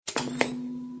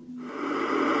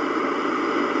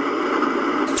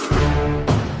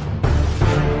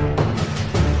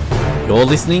You're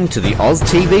listening to the Oz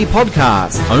TV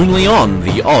podcast, only on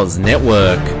the Oz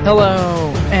Network.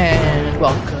 Hello, and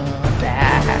welcome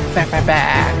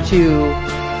back to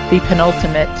the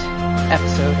penultimate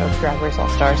episode of Drag Race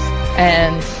All-Stars.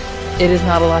 And it is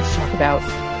not a lot to talk about.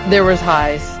 There was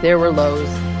highs, there were lows,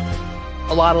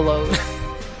 a lot of lows,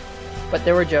 but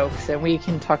there were jokes, and we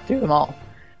can talk through them all.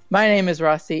 My name is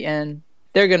Rossi, and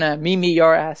they're gonna me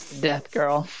your ass to death,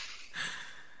 girl.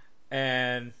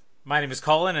 And my name is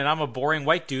Colin, and I'm a boring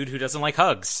white dude who doesn't like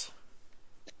hugs.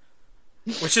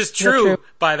 Which is true,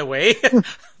 by the way.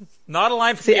 Not a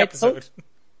line from the episode.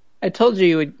 I told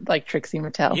you would like Trixie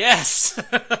Mattel. Yes!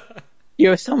 You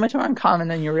have so much more in common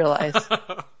than you realize.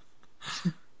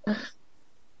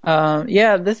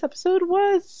 Yeah, this episode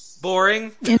was...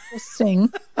 boring.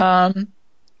 Interesting. Well,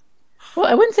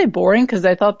 I wouldn't say boring, because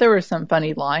I thought there were some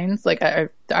funny lines. Like,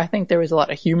 I think there was a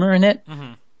lot of humor in it.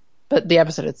 Mm-hmm. But the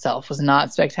episode itself was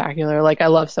not spectacular. Like, I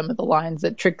love some of the lines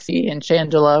that Trixie and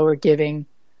Shangela were giving.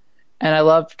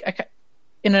 And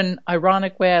in an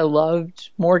ironic way, I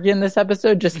loved Morgan this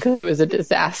episode just because it was a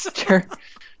disaster.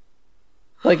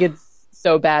 Like, it's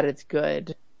so bad it's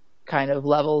good kind of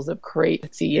levels of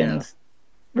crazy and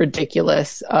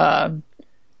ridiculous. But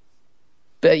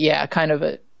yeah, kind of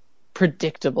a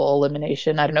predictable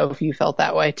elimination. I don't know if you felt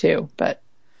that way too, but...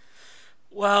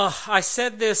 Well, I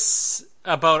said this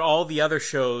about all the other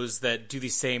shows that do the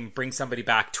same bring somebody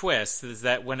back twists, is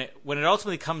that when it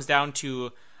ultimately comes down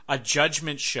to a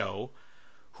judgment show,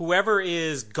 whoever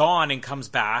is gone and comes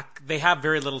back, they have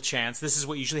very little chance. This is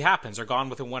what usually happens. They're gone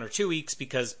within 1 or 2 weeks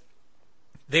because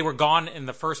they were gone in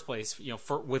the first place,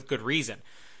 with good reason.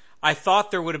 I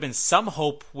thought there would have been some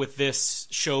hope with this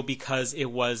show because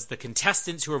it was the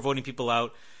contestants who were voting people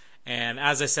out. And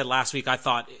as I said last week, I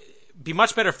thought it'd be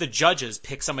much better if the judges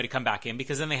pick somebody to come back in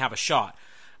because then they have a shot.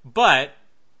 But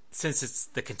since it's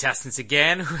the contestants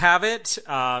again who have it,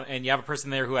 and you have a person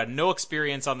there who had no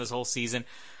experience on this whole season,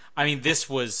 I mean, this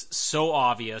was so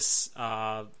obvious.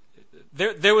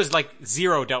 There was like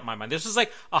zero doubt in my mind. This was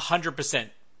like 100%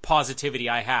 positivity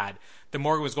I had that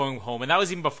Morgan was going home. And that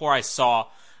was even before I saw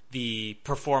the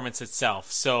performance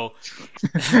itself. So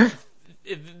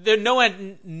there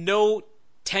no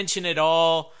tension at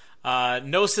all,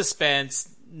 no suspense,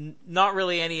 not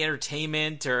really any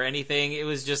entertainment or anything. It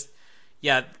was just,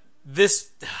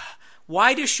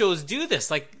 why do shows do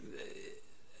this? Like,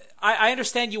 I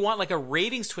understand you want like a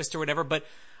ratings twist or whatever, but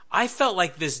I felt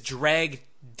like this dragged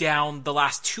down the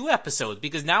last 2 episodes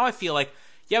because now I feel like,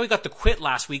 we got the quit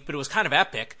last week, but it was kind of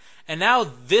epic. And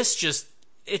now this just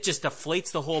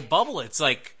deflates the whole bubble. It's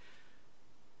like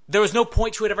there was no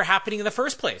point to it ever happening in the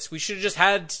first place. We should have just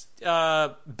had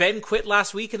Ben quit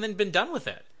last week and then been done with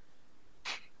it.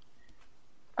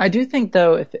 I do think,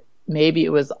 though, maybe it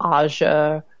was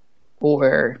Aja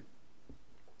or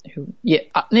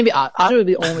maybe Aja would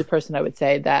be the only person I would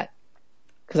say that,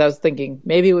 because I was thinking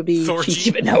maybe it would be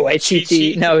Chi-Chi, but no way,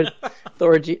 Chi-Chi, no,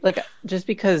 Thorgy. Like, just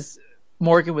because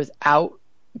Morgan was out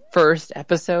first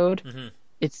episode,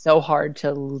 it's so hard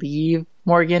to leave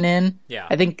Morgan in. Yeah.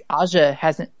 I think Aja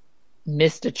hasn't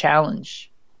missed a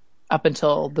challenge up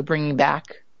until the bringing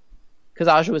back, because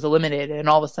Aja was eliminated and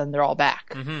all of a sudden they're all back.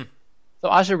 Mm-hmm. So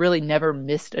Aja really never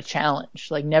missed a challenge,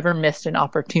 like never missed an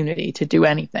opportunity to do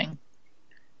anything.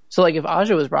 So like if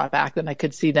Aja was brought back, then I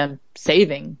could see them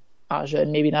saving Aja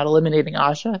and maybe not eliminating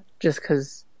Aja just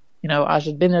because, Aja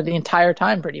had been there the entire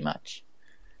time pretty much.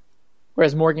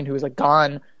 Whereas Morgan, who was like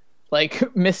gone,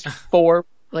 like missed 4,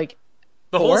 like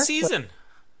the whole season.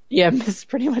 Missed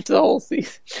pretty much the whole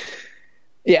season.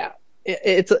 Yeah,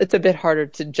 it's a bit harder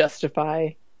to justify,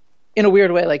 in a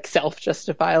weird way, like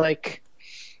self-justify, like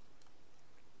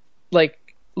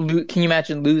can you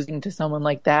imagine losing to someone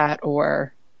like that,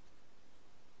 or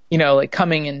like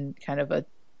coming in kind of a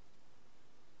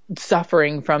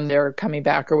suffering from their coming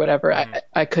back or whatever.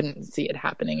 I couldn't see it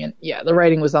happening, and the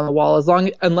writing was on the wall.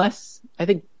 Unless I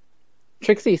think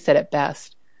Trixie said it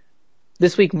best.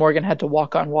 This week Morgan had to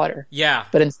walk on water. Yeah.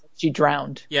 But instead she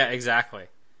drowned. Yeah, exactly.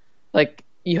 Like,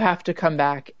 you have to come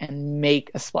back and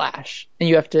make a splash. And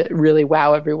you have to really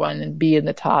wow everyone and be in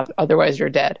the top. Otherwise you're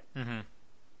dead. Mm-hmm.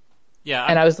 Yeah.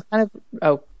 And I was kind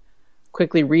of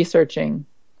quickly researching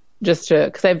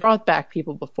because I brought back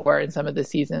people before in some of the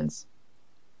seasons.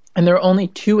 And there were only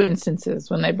 2 instances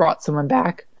when they brought someone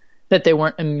back that they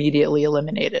weren't immediately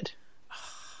eliminated.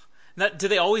 Now, do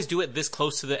they always do it this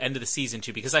close to the end of the season,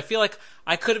 too? Because I feel like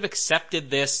I could have accepted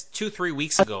this 2-3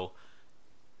 weeks ago.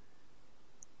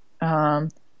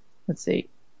 Let's see.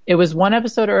 It was 1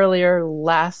 episode earlier,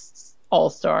 last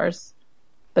All-Stars,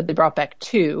 but they brought back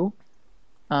 2.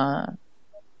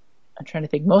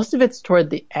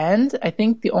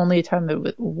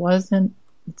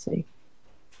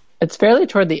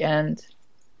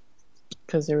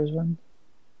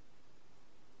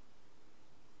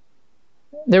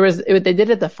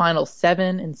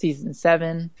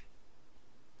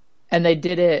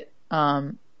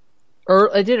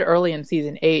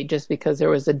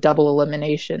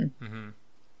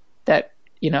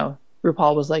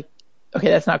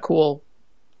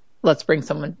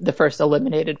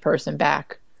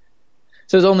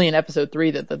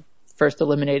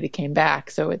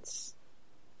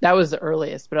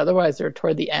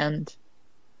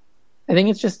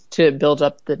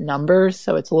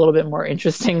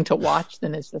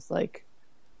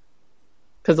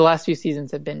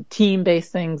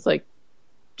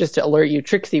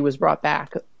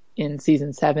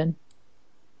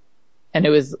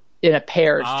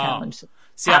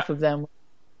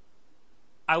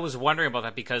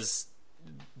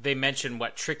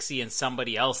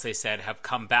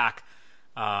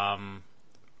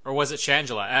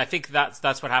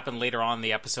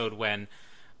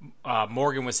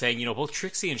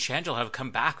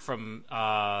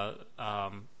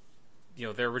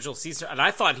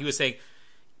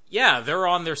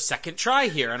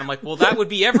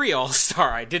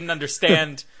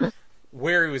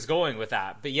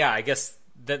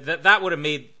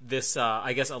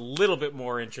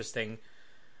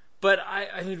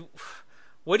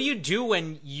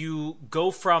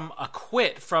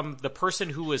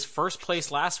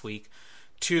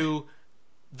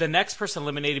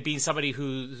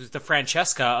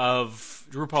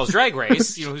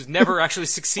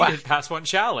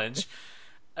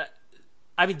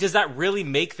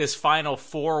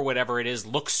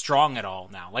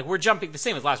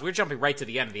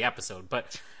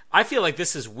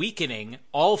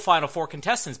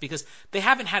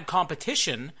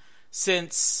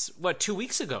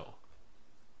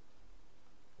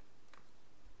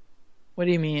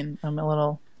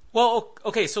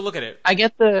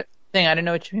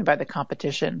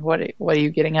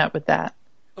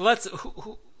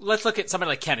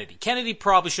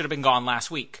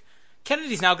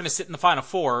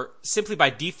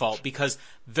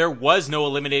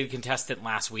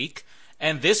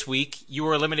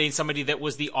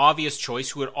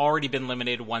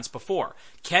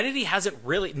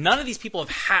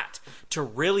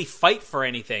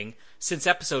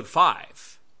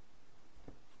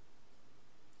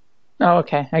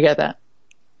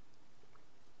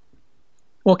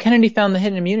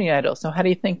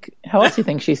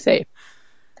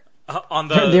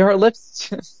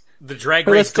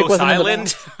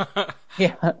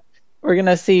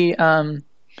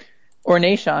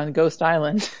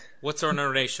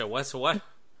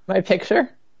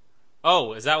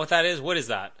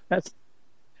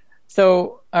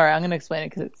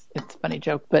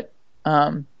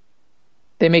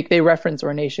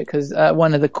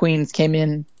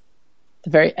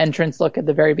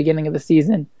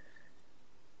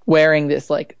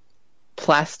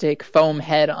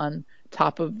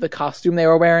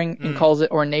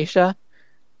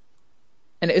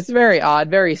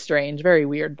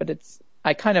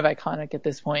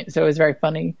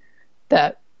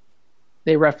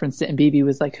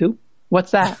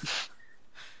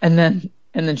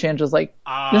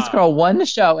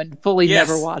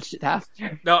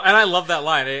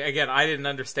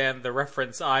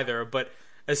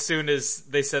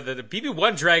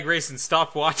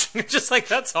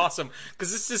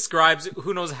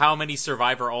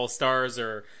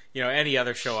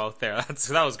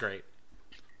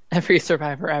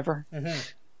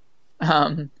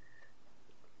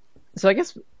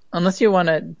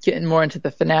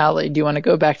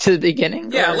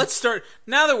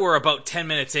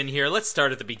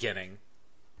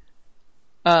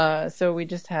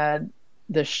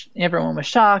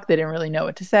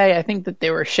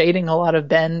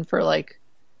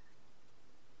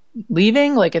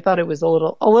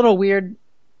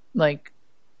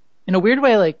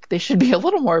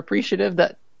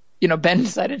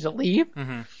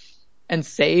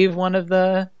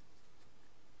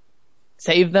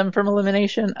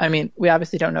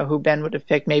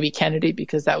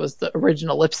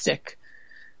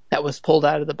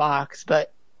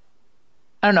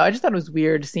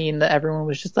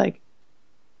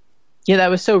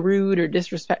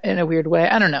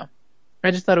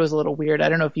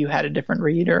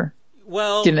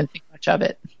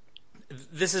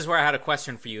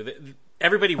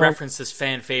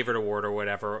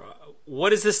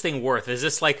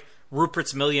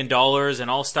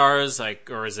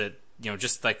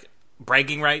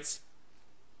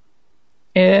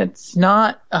 It's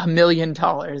not $1 million,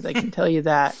 I can tell you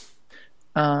that.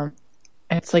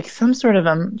 It's like some sort of,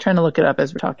 I'm trying to look it up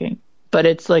as we're talking, but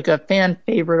it's like a fan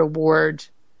favorite award.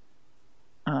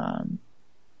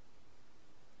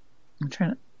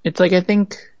 It's like, I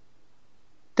think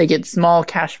they get small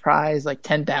cash prize, like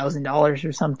 $10,000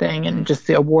 or something, and just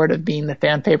the award of being the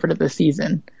fan favorite of the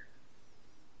season.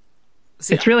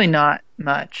 See, it's really not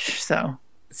much, so.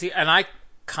 See, and I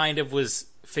kind of was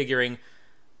figuring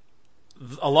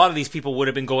a lot of these people would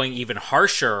have been going even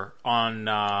harsher on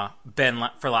Ben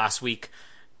for last week,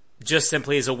 just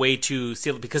simply as a way to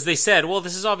seal it, because they said, well,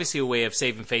 this is obviously a way of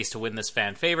saving face to win this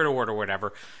fan favorite award or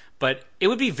whatever. But it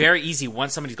would be very easy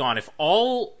once somebody's gone. If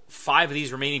all 5 of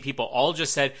these remaining people all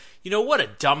just said, you know, what a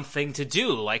dumb thing to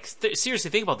do. Like,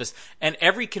 seriously, think about this. And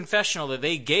every confessional that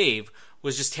they gave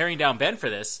was just tearing down Ben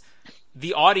for this.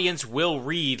 The audience will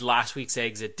read last week's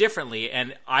exit differently,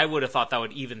 and I would have thought that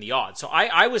would even the odds. So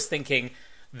I was thinking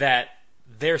that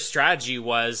their strategy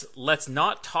was, let's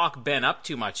not talk Ben up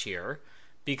too much here,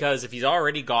 because if he's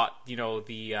already got, you know,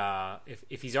 the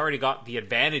if he's already got the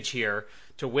advantage here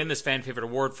to win this fan favorite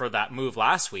award for that move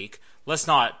last week, let's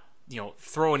not, you know,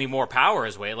 throw any more power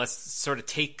his way. Let's sort of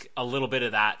take a little bit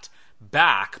of that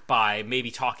back by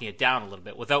maybe talking it down a little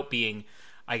bit without being,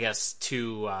 I guess,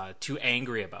 too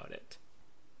angry about it.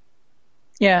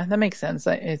 Yeah, that makes sense.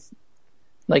 It's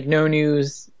like, no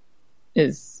news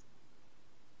is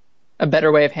a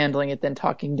better way of handling it than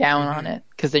talking down on it,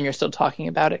 because then you're still talking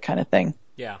about it, kind of thing.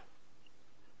 Yeah.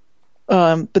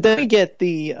 But then we get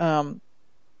the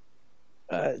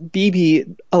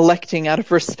BB electing, out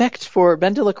of respect for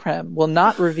Ben de la Creme, will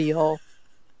not reveal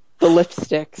the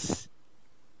lipsticks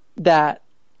that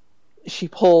she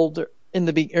pulled in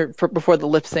before the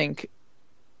lip sync.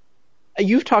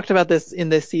 You've talked about this in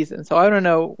this season, so I don't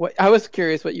know. I was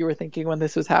curious what you were thinking when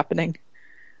this was happening.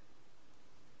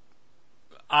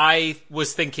 I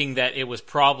was thinking that it was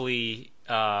probably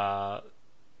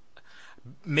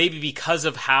maybe because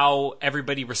of how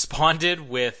everybody responded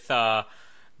with I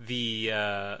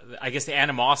guess the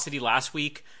animosity last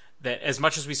week, that as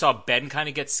much as we saw Ben kind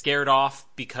of get scared off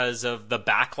because of the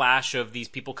backlash of these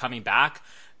people coming back,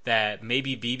 that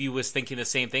maybe BB was thinking the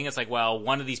same thing. It's like, well,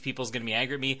 one of these people is going to be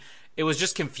angry at me. It was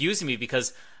just confusing me,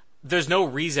 because there's no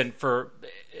reason for,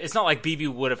 it's not like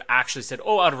BB would have actually said,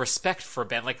 oh, out of respect for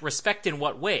Ben. Like, respect in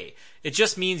what way? It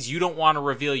just means you don't want to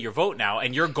reveal your vote now,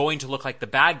 and you're going to look like the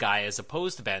bad guy as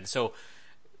opposed to Ben. So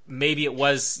maybe it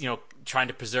was, you know, trying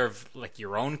to preserve like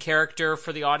your own character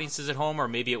for the audiences at home, or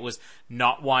maybe it was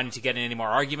not wanting to get in any more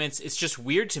arguments. It's just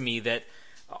weird to me that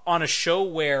on a show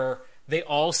where they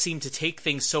all seem to take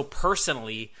things so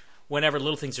personally, whenever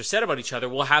little things are said about each other,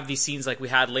 we'll have these scenes like we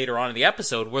had later on in the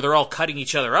episode where they're all cutting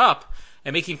each other up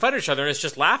and making fun of each other, and it's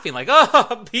just laughing like,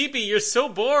 oh, BB, you're so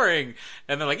boring.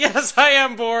 And they're like, yes, I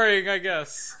am boring, I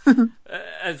guess.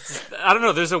 I don't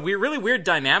know. There's a really weird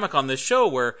dynamic on this show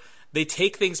where they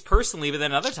take things personally, but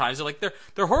then other times they're like,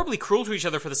 they're horribly cruel to each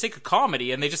other for the sake of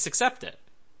comedy, and they just accept it.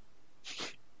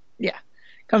 Yeah.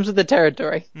 Comes with the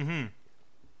territory. Mm-hmm.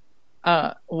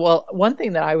 Well, one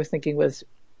thing that I was thinking was,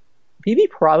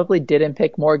 BB probably didn't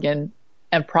pick Morgan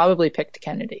and probably picked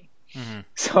Kennedy. Mm-hmm.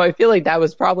 So I feel like that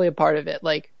was probably a part of it.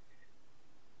 Like,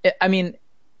 I mean,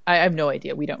 I have no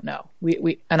idea. We don't know.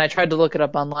 And I tried to look it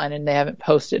up online, and they haven't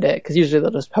posted it, because usually they'll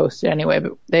just post it anyway,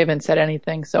 but they haven't said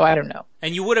anything, so I don't know.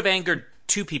 And you would have angered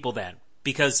 2 people then,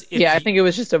 because I think it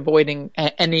was just avoiding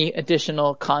any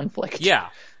additional conflict. Yeah.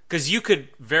 Because you could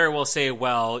very well say,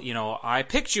 well, you know, I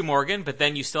picked you, Morgan, but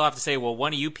then you still have to say, well,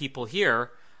 one of you people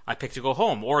here I picked to go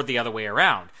home, or the other way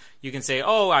around. You can say,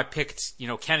 oh, I picked, you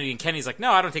know, Kennedy, and Kennedy's like,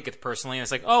 no, I don't take it personally. And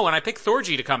it's like, oh, and I picked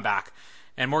Thorgy to come back.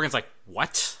 And Morgan's like,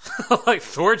 what? Like,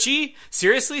 Thorgy?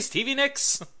 Seriously? Stevie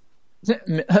Nicks?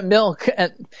 Milk.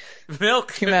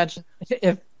 Milk. Can you imagine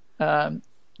if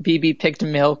BB picked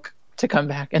Milk to come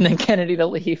back and then Kennedy to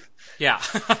leave? Yeah.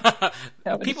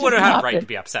 People would have had a right to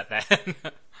be upset then.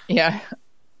 Yeah.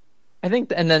 I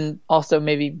think, and then also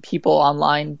maybe people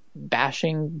online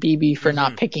bashing BB for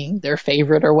not picking their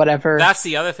favorite or whatever. That's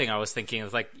the other thing I was thinking.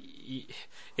 Is like,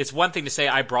 it's one thing to say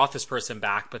I brought this person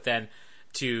back, but then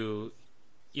to,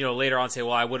 you know, later on say,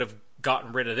 well, I would have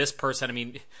gotten rid of this person. I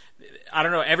mean, I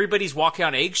don't know. Everybody's walking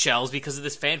on eggshells because of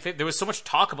this fan favorite. There was so much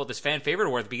talk about this fan favorite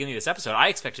award at the beginning of this episode. I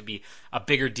expect it to be a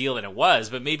bigger deal than it was,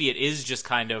 but maybe it is just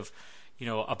kind of, you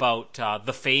know, about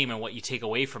the fame and what you take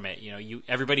away from it. You know,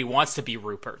 everybody wants to be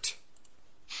Rupert.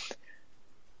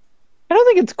 I don't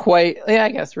think it's quite. Yeah, I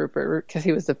guess Rupert, because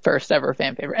he was the first ever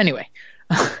fan favorite. Anyway,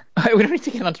 we don't need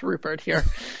to get onto Rupert here.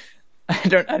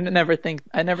 I never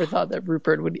thought that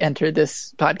Rupert would enter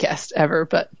this podcast ever,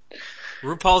 but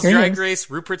RuPaul's Drag Race,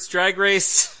 Rupert's Drag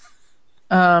Race.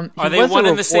 Are they one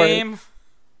and the same?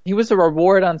 He was a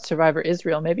reward on Survivor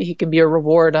Israel. Maybe he can be a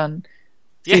reward on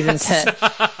season 10.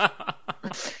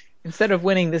 Instead of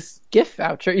winning this gift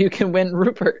voucher, you can win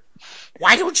Rupert.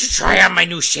 Why don't you try on my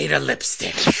new shade of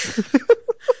lipstick?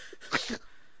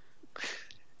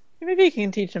 Maybe you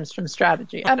can teach him some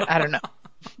strategy. I don't know.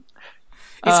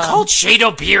 It's called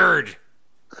Shado Beard.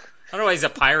 I don't know why he's a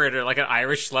pirate or like an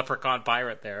Irish leprechaun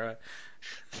pirate there.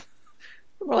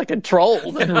 More like a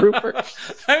troll than Rupert.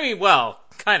 I mean, well,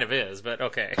 kind of is, but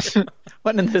okay.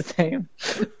 One and the same.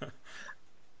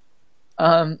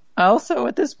 Also,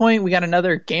 at this point, we got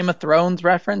another Game of Thrones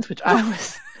reference, which I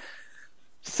was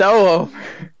so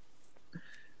over.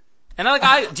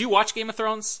 And do you watch Game of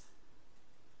Thrones?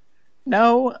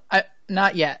 No,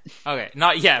 not yet. Okay,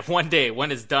 not yet. One day,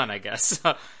 when it's done, I guess.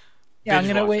 Yeah, I'm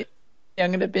gonna wait. Yeah,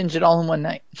 I'm gonna binge it all in one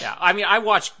night. Yeah, I mean, I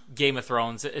watch Game of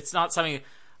Thrones. It's not something.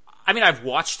 I mean, I've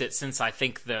watched it since I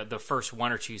think the first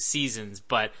 1 or 2 seasons,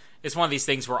 but it's one of these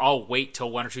things where I'll wait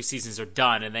till 1 or 2 seasons are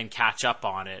done and then catch up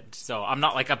on it. So I'm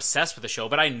not like obsessed with the show,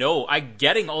 but I know I'm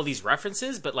getting all these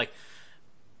references. But like,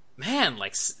 man,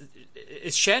 like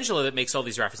it's Shangela that makes all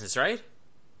these references, right?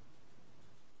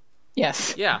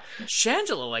 Yes. Yeah,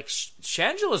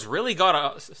 Shangela's really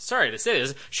got a. Sorry to say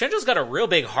this, Shangela's got a real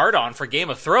big heart on for Game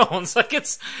of Thrones. Like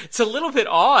it's a little bit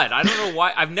odd. I don't know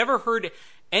why. I've never heard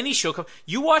any show come.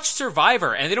 You watch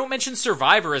Survivor, and they don't mention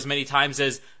Survivor as many times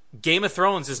as Game of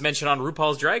Thrones is mentioned on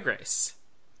RuPaul's Drag Race.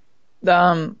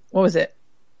 What was it?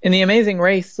 In The Amazing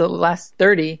Race, the last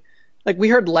 30, like we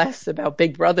heard less about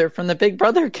Big Brother from the Big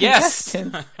Brother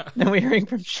contestant than we're hearing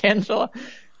from Shangela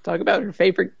talk about her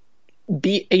favorite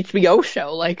HBO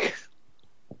show. Like,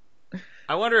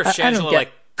 I wonder if Shangela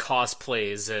like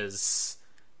cosplays as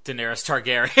Daenerys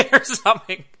Targaryen or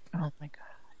something. Oh my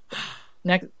god!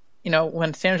 Next,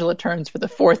 when Shangela turns for the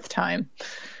 4th time,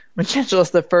 when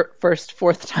Shangela's the first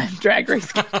 4th time Drag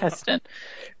Race contestant,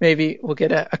 maybe we'll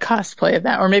get a cosplay of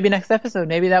that, or maybe next episode.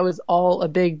 Maybe that was all a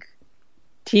big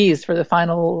tease for the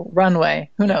final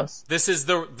runway. Who knows? This is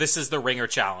the Ringer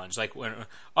challenge. Like,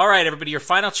 all right, everybody, your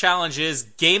final challenge is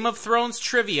Game of Thrones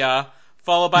trivia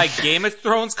followed by Game of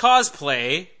Thrones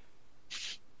cosplay.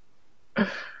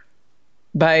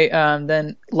 By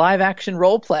then live action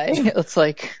role play. It's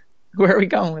like, where are we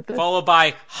going with this? Followed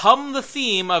by hum the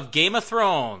theme of Game of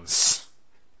Thrones.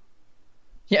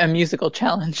 Yeah, a musical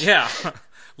challenge. Yeah,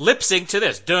 lip sync to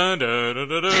this. Dun, dun, dun,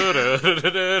 dun, dun, dun,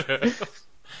 dun, dun.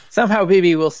 Somehow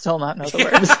BB will still not know the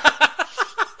words.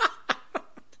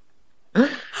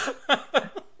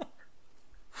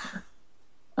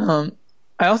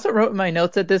 I also wrote in my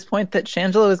notes at this point that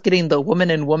Shangela was getting the woman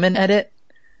and woman edit,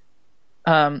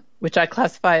 which I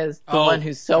classify as the one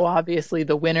who's so obviously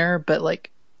the winner, but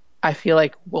like I feel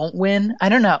like won't win. I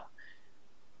don't know.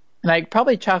 And I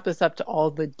probably chalk this up to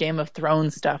all the Game of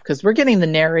Thrones stuff because we're getting the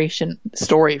narration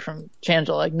story from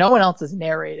Shangela. Like no one else is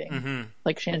narrating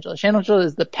like Shangela. Shangela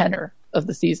is the penner of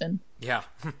the season. Yeah.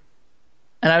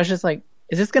 And I was just like,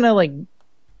 is this gonna like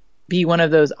be one of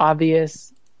those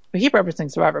obvious? We keep referencing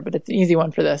Survivor, but it's an easy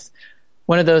one for this.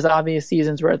 One of those obvious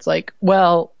seasons where it's like,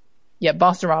 well, yeah,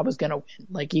 Boston Rob was gonna win.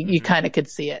 Like you kind of could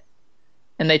see it,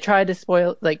 and they tried to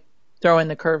throw in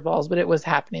the curveballs, but it was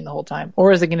happening the whole time.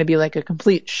 Or is it going to be like a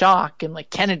complete shock and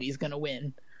like Kennedy's going to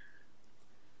win?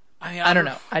 I don't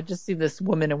know. I just see this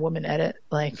woman and woman edit.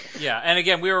 Like, yeah, and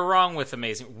again, we were wrong with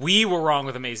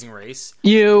Amazing Race.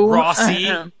 You, Rossi,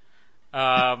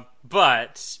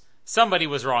 but somebody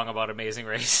was wrong about Amazing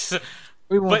Race.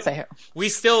 We won't say who. We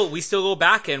still go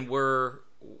back and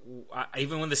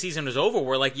even when the season was over,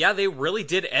 we're like, yeah, they really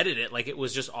did edit it. Like it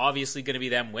was just obviously going to be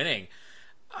them winning.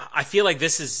 I feel like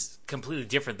this is completely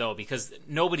different, though, because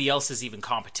nobody else is even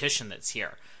competition that's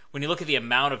here. When you look at the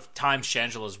amount of times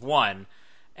Shangela's won,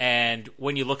 and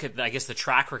when you look at, I guess, the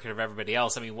track record of everybody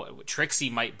else, I mean, Trixie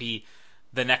might be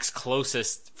the next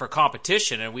closest for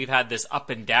competition, and we've had this up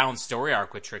and down story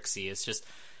arc with Trixie. It's just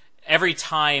every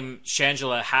time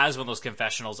Shangela has one of those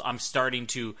confessionals, I'm starting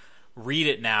to read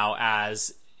it now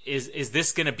as, is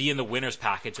this going to be in the winner's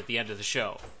package at the end of the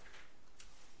show?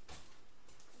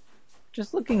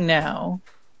 Just looking now.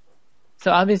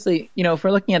 So obviously, if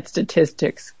we're looking at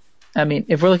statistics, I mean,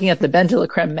 if we're looking at the Ben de la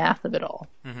Creme math of it all,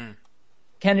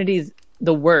 Kennedy's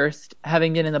the worst,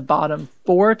 having been in the bottom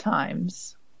 4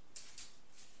 times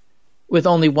with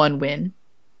only 1 win.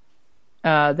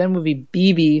 Then would be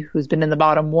BB, who's been in the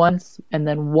bottom once and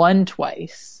then won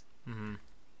twice. I'm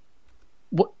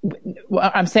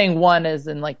saying 1 as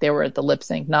in like they were at the lip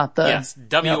sync, not the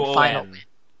final.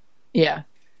 Yeah.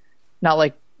 Not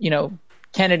like,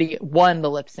 Kennedy won the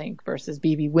lip sync versus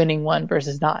BB winning one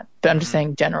versus not. But I'm just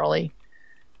saying generally.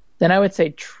 Then I would say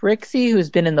Trixie,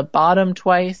 who's been in the bottom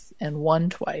twice and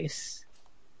won twice.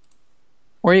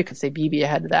 Or you could say BB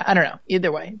ahead of that. I don't know.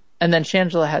 Either way. And then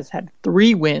Shangela has had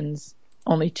 3 wins,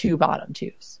 only 2 bottom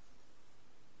 2s.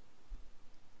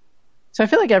 So I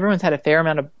feel like everyone's had a fair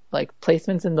amount of like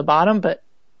placements in the bottom, but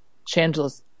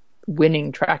Shangela's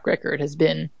winning track record has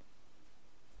been,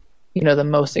 the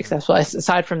most successful.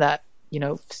 Aside from that,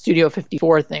 Studio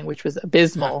 54 thing, which was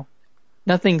abysmal,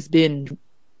 nothing's been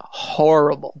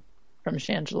horrible from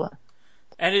Shangela.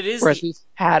 And it is. Whereas we've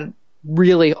had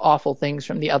really awful things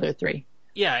from the other 3.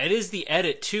 Yeah, it is the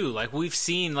edit too. Like we've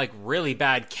seen like really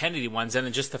bad Kennedy ones, and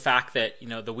then just the fact that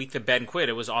the week that Ben quit,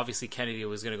 it was obviously Kennedy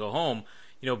was going to go home.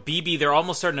 BB, they're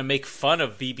almost starting to make fun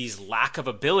of BB's lack of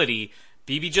ability.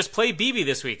 BB just played BB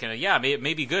this week, and it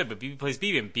may be good, but BB plays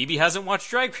BB, and BB hasn't watched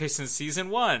Drag Race since season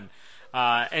 1.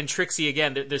 And Trixie,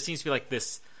 again, there seems to be like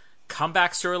this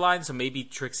comeback storyline, so maybe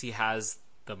Trixie has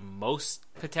the most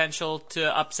potential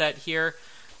to upset here.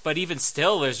 But even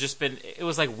still, there's just been, it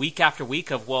was like week after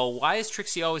week of, well, why is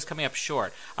Trixie always coming up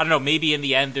short? I don't know, maybe in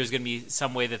the end there's going to be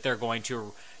some way that they're going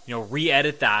to,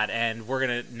 re-edit that, and we're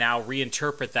going to now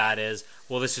reinterpret that as,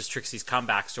 well, this is Trixie's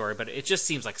comeback story, but it just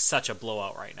seems like such a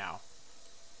blowout right now.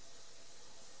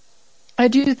 I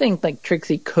do think like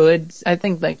Trixie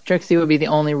Trixie would be the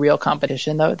only real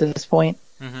competition though at this point.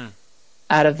 Mm-hmm.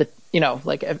 Out of the,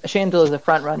 like Shangela is the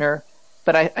front runner,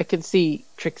 but I could see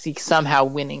Trixie somehow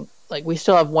winning. Like we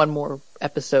still have one more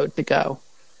episode to go,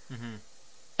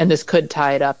 and this could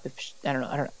tie it up. If I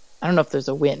don't know if there's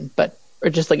a win, but or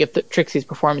just like if Trixie's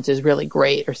performance is really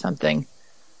great or something,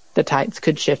 the tides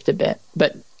could shift a bit.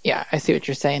 But yeah, I see what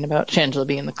you're saying about Shangela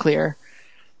being the clear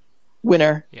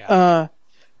winner. Yeah.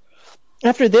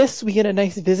 After this, we get a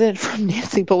nice visit from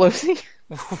Nancy Pelosi.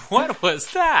 What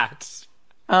was that?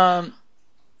 Do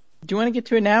you want to get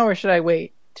to it now, or should I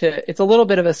wait? It's a little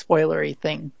bit of a spoilery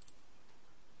thing.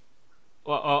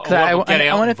 Well, I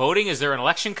want to voting. Is there an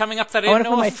election coming up that I want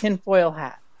to put my tinfoil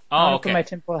hat? Oh, okay. Put my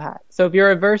tinfoil hat. So if you're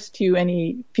averse to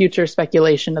any future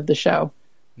speculation of the show,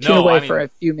 tune away for a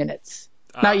few minutes.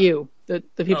 Not you, the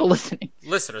people listening.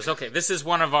 Listeners, okay. This is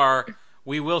one of our.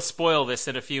 We will spoil this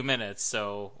in a few minutes,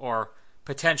 or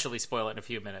potentially spoil it in a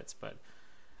few minutes, but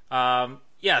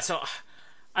so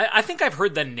I think I've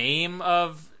heard the name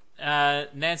of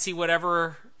Nancy,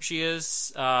 whatever she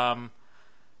is. I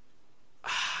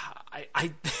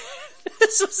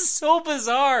this was so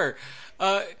bizarre.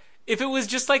 If it was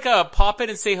just like a pop in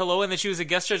and say hello, and then she was a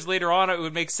guest judge later on, it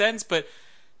would make sense. But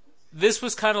this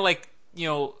was kind of like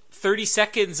 30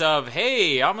 seconds of,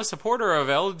 hey, I'm a supporter of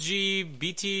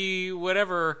LGBT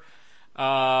whatever.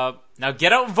 Now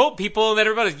get out and vote, people. And then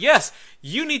everybody's, yes,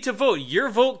 you need to vote. Your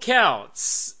vote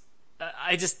counts.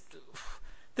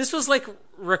 This was like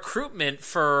recruitment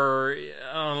for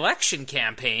an election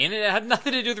campaign. It had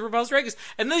nothing to do with RuPaul's Drag Race.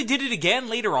 And then they did it again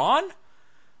later on.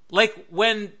 Like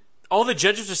when all the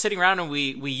judges were sitting around and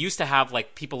we used to have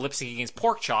like people lip syncing against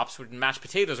pork chops with mashed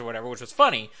potatoes or whatever, which was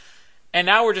funny. And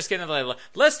now we're just getting like,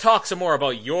 let's talk some more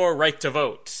about your right to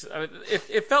vote.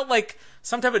 It felt like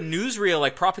some type of newsreel,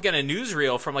 like propaganda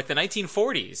newsreel from like the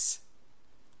 1940s.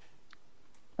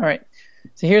 All right.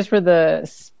 So here's where the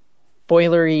not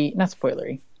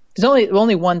spoilery. There's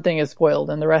only one thing is spoiled,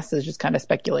 and the rest is just kind of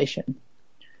speculation.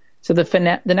 So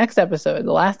the next episode,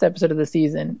 the last episode of the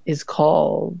season, is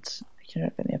called. I can't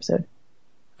remember the episode.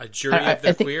 A Jury of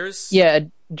Their Queers. Yeah,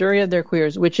 a Jury of Their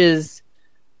Queers, which is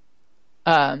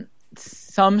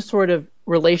some sort of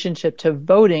relationship to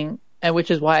voting, and which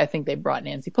is why I think they brought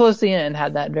Nancy Pelosi in and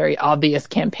had that very obvious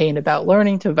campaign about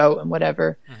learning to vote and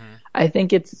whatever. Mm-hmm. I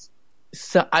think it's.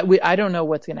 So I don't know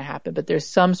what's going to happen, but there's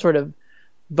some sort of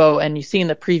vote, and you see in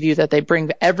the preview that they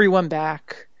bring everyone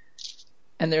back,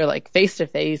 and they're like face to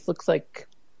face. Looks like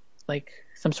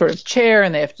some sort of chair,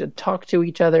 and they have to talk to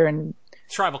each other. And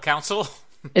tribal council.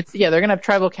 They're gonna have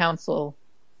tribal council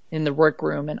in the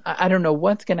workroom, and I don't know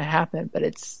what's gonna happen, but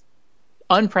it's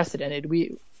unprecedented.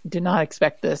 We did not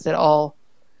expect this at all.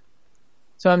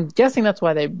 So I'm guessing that's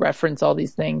why they reference all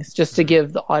these things, just to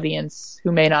give the audience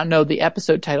who may not know the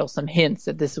episode title some hints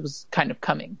that this was kind of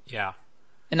coming. Yeah.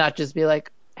 And not just be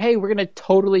like, hey, we're going to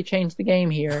totally change the game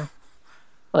here.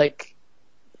 Like,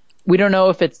 we don't know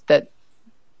if it's that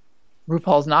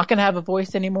RuPaul's not going to have a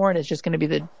voice anymore and it's just going to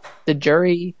be the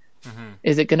jury. Mm-hmm.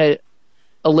 Is it going to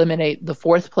eliminate the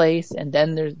fourth place and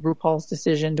then there's RuPaul's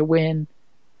decision to win?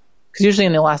 Because usually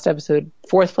in the last episode,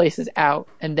 fourth place is out,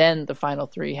 and then the final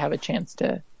 3 have a chance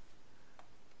to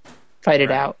fight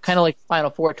it out. Kind of like Final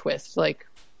Four twist. Like,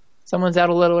 someone's out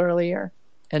a little earlier,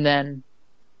 and then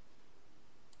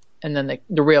the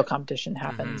real competition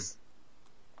happens. Mm-hmm.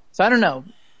 So I don't know.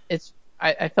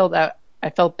 I felt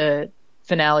the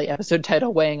finale episode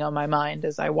title weighing on my mind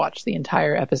as I watched the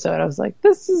entire episode. I was like,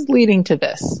 this is leading to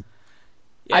this.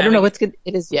 Yeah, I don't know what's good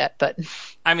it is yet, but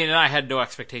I mean, and I had no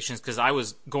expectations because I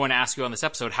was going to ask you on this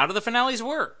episode, how do the finales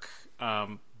work?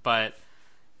 But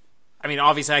I mean,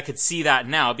 obviously, I could see that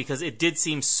now because it did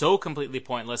seem so completely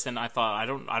pointless, and I thought,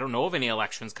 I don't know of any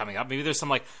elections coming up. Maybe there's some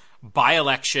like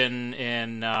by-election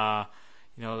in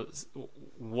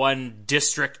one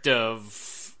district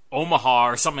of Omaha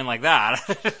or something like that,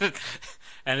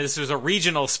 and this was a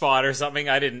regional spot or something.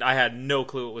 I had no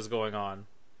clue what was going on.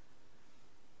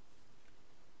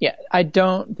 Yeah, I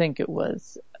don't think it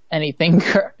was anything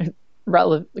currently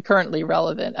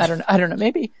relevant. I don't know.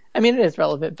 Maybe, I mean, it is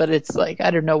relevant, but it's like, I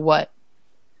don't know what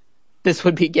this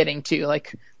would be getting to,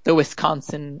 like the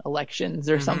Wisconsin elections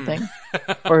or something,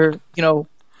 or,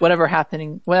 whatever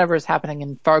is happening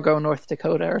in Fargo, North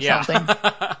Dakota or something.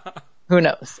 Who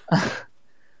knows?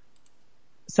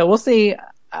 So we'll see.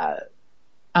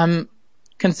 I'm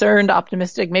concerned,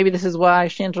 optimistic. Maybe this is why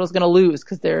Shangela's going to lose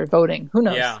because they're voting. Who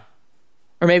knows? Yeah.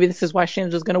 Or maybe this is why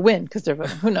Shangela's going to win because they're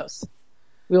voting. Who knows?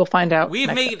 We will find out.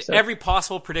 We've made episode. Every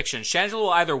possible prediction. Shangela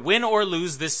will either win or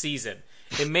lose this season.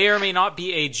 It may or may not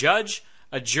be a judge,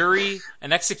 a jury,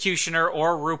 an executioner,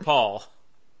 or RuPaul.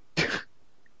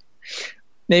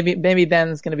 Maybe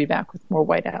Ben's going to be back with more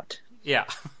whiteout. Yeah.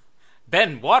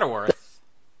 Ben Waterworth.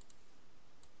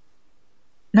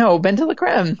 No, Ben de la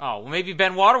Creme. Oh, well, maybe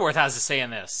Ben Waterworth has a say in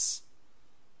this.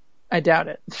 I doubt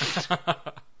it.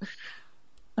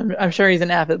 I'm sure he's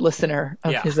an avid listener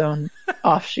of his own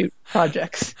offshoot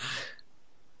projects.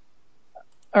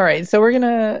 All right, so we're going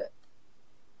to...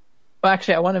 Well,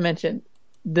 actually, I want to mention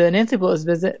the Nancy Pelosi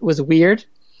visit was weird.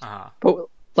 But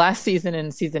last season,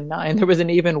 in season 9, there was an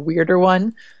even weirder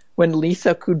one when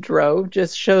Lisa Kudrow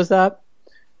just shows up.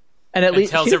 And at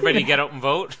least tells everybody to get out and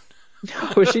vote?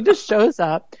 No, she just shows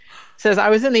up, says, I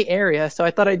was in the area, so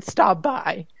I thought I'd stop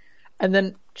by. And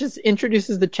then just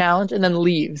introduces the challenge and then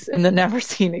leaves and then never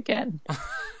seen again.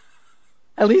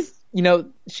 At least,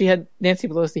 Nancy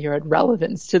Pelosi here had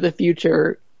relevance to the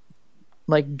future,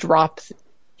 like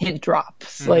hint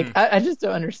drops. Like, I just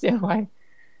don't understand why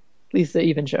Lisa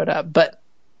even showed up, but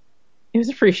it was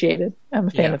appreciated. I'm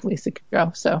a fan of Lisa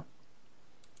Kudrow, so.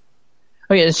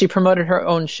 Oh yeah, and she promoted her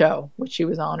own show, which she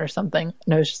was on or something.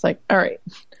 And I was just like, all right,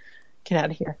 get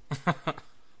out of here.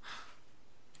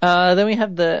 Then we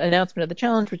have the announcement of the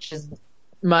challenge, which is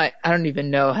I don't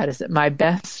even know how to say it, my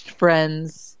best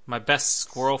friends. My best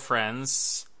squirrel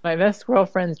friends. My best squirrel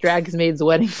friends Dragsmaids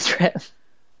wedding trip.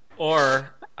 Or,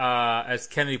 as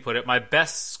Kennedy put it, my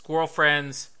best squirrel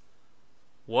friends.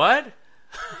 What?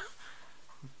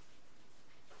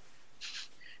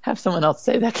 Have someone else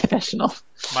say that confessional.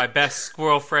 My best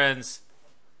squirrel friends.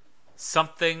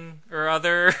 Something or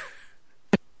other.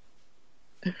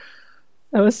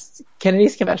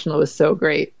 Kennedy's confessional was so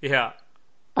great. Yeah.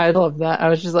 I love that. I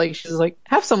was just like, she's like,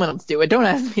 have someone else do it. Don't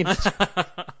ask me.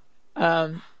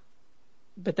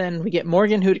 But then we get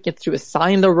Morgan, who gets to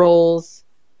assign the roles,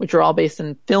 which are all based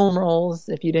in film roles.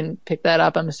 If you didn't pick that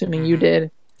up, I'm assuming you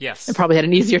did. Yes. And probably had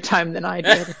an easier time than I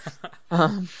did,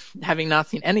 having not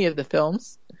seen any of the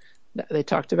films that they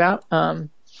talked about. But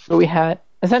we had,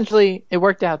 essentially, it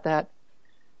worked out that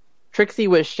Trixie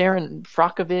was Sharon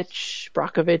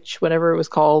Brockovich, whatever it was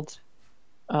called,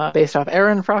 based off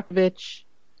Erin Brockovich.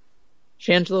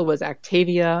 Shangela was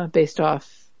Octavia, based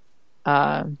off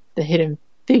the Hidden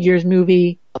Figures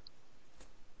movie.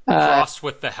 Frost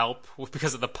with the help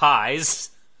because of the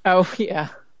pies. Oh, yeah.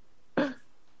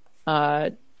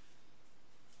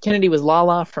 Kennedy was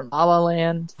Lala from La La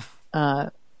Land.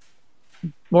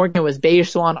 Morgan was Beige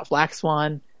Swan of Black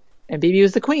Swan. And BB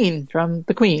was the Queen from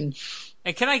The Queen.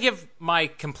 And can I give my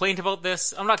complaint about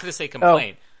this? I'm not going to say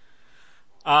complaint.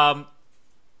 All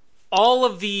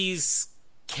of these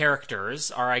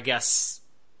characters are, I guess,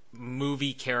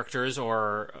 movie characters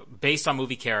or based on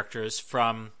movie characters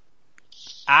from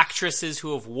actresses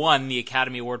who have won the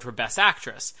Academy Award for Best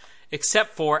Actress,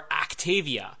 except for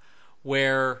Octavia,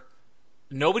 where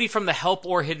nobody from The Help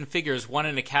or Hidden Figures won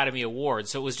an Academy Award.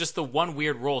 So it was just the one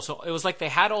weird role. So it was like they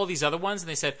had all these other ones and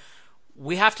they said,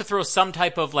 we have to throw some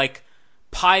type of like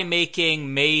pie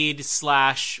making maid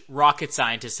 / rocket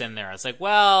scientist in there. It's like,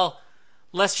 well,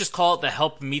 let's just call it The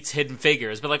Help meets Hidden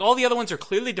Figures. But like all the other ones are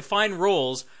clearly defined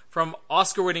roles from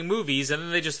Oscar-winning movies, and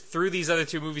then they just threw these other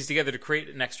two movies together to create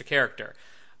an extra character.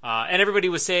 And everybody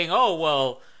was saying, oh,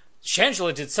 well,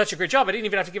 Shangela did such a great job, I didn't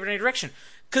even have to give her any direction.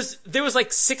 Because there was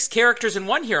like 6 characters in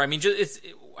one here. I mean,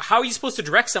 how are you supposed to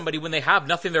direct somebody when they have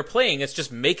nothing they're playing? It's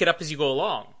just make it up as you go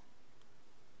along.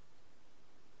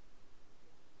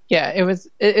 Yeah, it was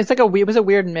a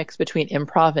weird mix between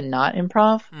improv and not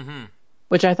improv. Mm-hmm.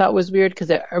 which I thought was weird because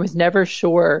I was never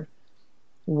sure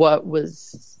what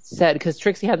was said, because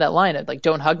Trixie had that line of like,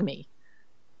 "Don't hug me,"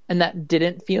 and that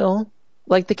didn't feel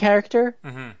like the character.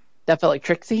 That felt like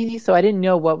Trixie, so I didn't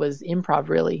know what was improv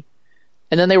really.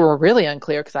 And then they were really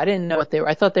unclear because I didn't know what they were.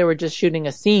 I thought they were just shooting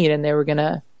a scene and they were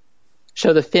gonna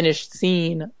show the finished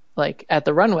scene like at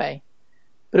the runway,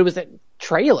 but it was a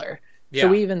trailer. So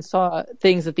we even saw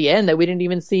things at the end that we didn't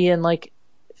even see in like,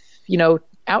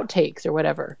 outtakes or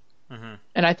whatever.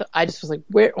 And I just was like,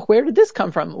 where did this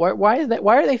come from? Why is that?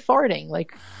 Why are they farting?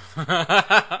 Like,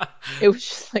 it was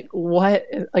just like, what?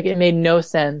 Like, it made no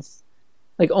sense.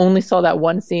 Like, only saw that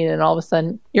one scene and all of a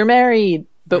sudden you're married,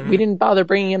 but we didn't bother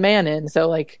bringing a man in. So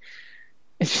like,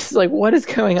 it's just like, what is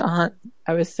going on?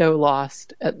 I was so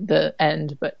lost at the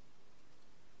end, but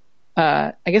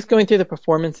I guess going through the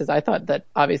performances, I thought that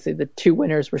obviously the two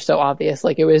winners were so obvious.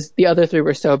 Like, it was, the other three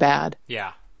were so bad.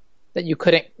 Yeah. That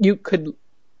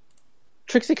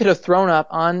Trixie could have thrown up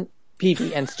on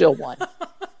Peavy and still won.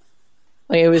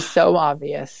 Like, it was so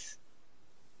obvious.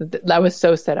 That was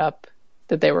so set up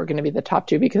that they were going to be the top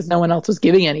two because no one else was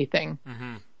giving anything.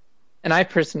 And I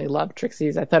personally loved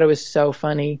Trixie's. I thought it was so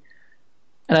funny.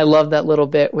 And I love that little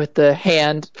bit with the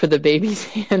hand for the baby's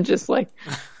hand, just like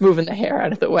moving the hair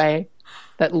out of the way.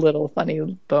 That little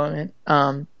funny moment.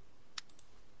 And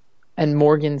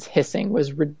Morgan's hissing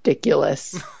was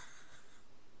ridiculous.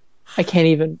 I can't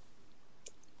even.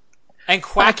 And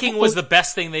quacking was the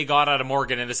best thing they got out of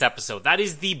Morgan in this episode. That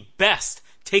is the best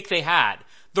take they had.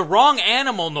 The wrong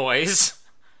animal noise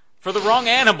for the wrong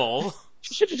animal.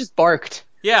 She should have just barked.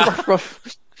 Yeah.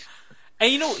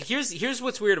 And here's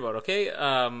what's weird about it, okay?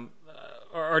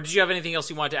 Or did you have anything else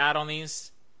you wanted to add on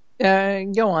these?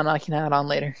 Go on. I can add on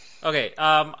later. Okay.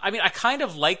 I kind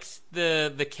of liked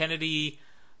the Kennedy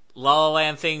La La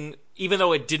Land thing, even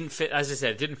though it didn't fit, as I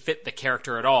said, it didn't fit the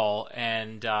character at all.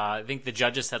 And I think the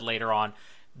judges said later on,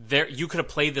 you could have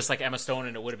played this like Emma Stone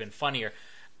and it would have been funnier.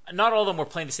 Not all of them were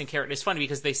playing the same character. It's funny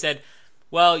because they said,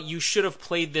 well, you should have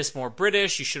played this more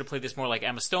British. You should have played this more like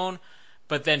Emma Stone.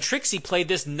 But then Trixie played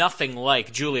this nothing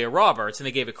like Julia Roberts, and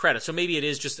they gave it credit. So maybe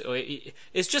it's just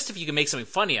if you can make something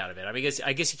funny out of it. I mean,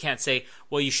 I guess you can't say,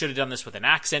 well, you should have done this with an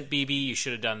accent, BB. You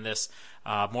should have done this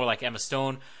more like Emma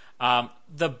Stone.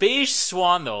 The Beige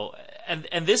Swan, though,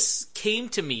 and this came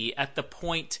to me at the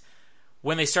point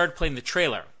when they started playing the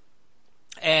trailer.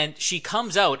 And she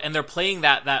comes out, and they're playing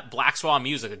that Black Swan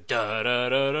music. Da, da,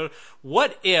 da, da.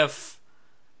 What if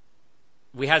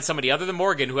we had somebody other than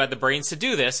Morgan who had the brains to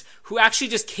do this, who actually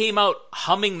just came out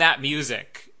humming that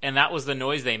music, and that was the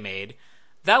noise they made?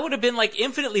 That would have been like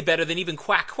infinitely better than even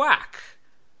quack quack.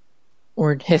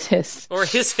 Or hiss hiss. Or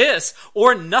hiss hiss.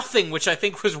 Or nothing, which I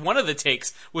think was one of the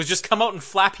takes, was just come out and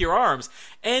flap your arms.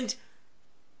 And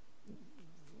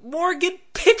Morgan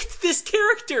picked this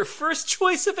character, first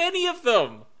choice of any of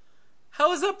them.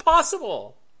 How is that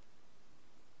possible?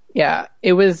 Yeah,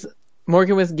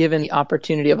 Morgan was given the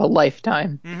opportunity of a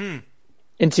lifetime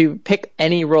and to pick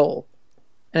any role.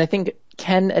 And I think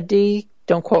Kennedy,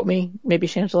 don't quote me, maybe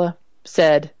Shangela,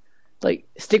 said, like,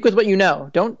 stick with what you know.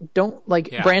 Don't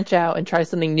branch out and try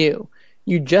something new.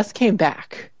 You just came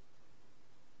back.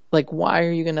 Like, why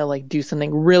are you going to like do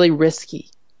something really risky?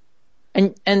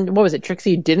 And what was it?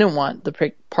 Trixie didn't want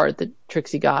the part that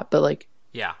Trixie got, but like,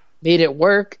 made it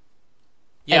work.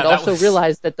 Yeah, and also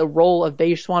realized that the role of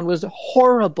Beige Swan was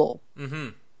horrible.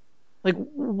 Like,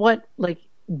 what? Like,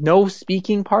 no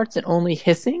speaking parts and only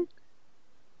hissing?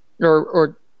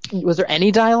 Or was there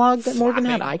any dialogue that Morgan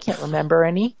had? I can't remember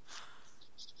any.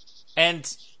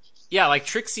 And yeah, like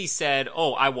Trixie said,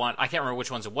 I can't remember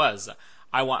which ones it was.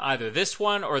 I want either this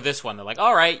one or this one. They're like,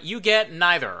 all right, you get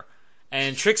neither.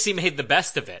 And Trixie made the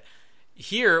best of it.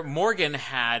 Here, Morgan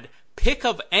had pick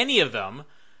of any of them,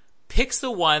 picks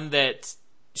the one that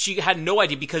she had no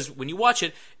idea, because when you watch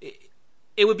it,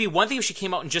 it would be one thing if she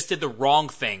came out and just did the wrong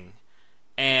thing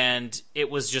and it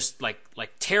was just like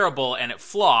terrible and it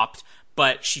flopped,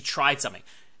 but she tried something.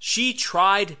 She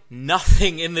tried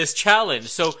nothing in this challenge.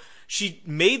 So she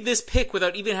made this pick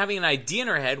without even having an idea in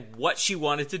her head what she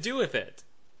wanted to do with it.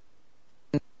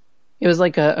 It was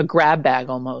like a grab bag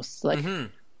almost. Like,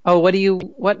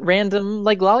 what random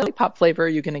like lollipop flavor are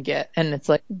you going to get? And it's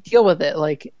like, deal with it.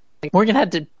 Like Morgan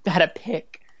had to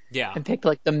pick. Yeah. And picked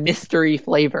like the mystery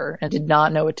flavor and did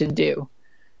not know what to do.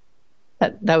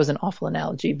 That was an awful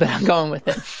analogy, but I'm going with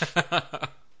it.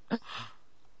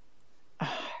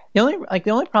 The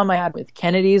only problem I had with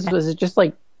Kennedy's was it just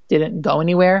like didn't go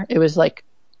anywhere. It was like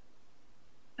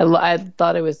I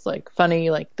thought it was like funny,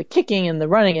 like the kicking and the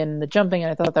running and the jumping,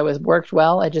 and I thought that worked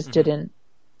well. I just didn't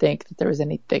think that there was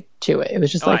anything to it. It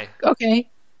was just okay.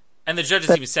 And the judges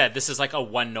even said this is like a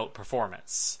one-note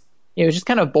performance. It was just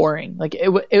kind of boring. Like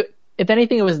if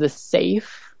anything, it was the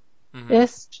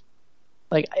safest.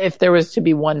 Like if there was to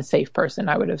be one safe person,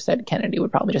 I would have said Kennedy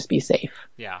would probably just be safe.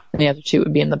 Yeah. And the other two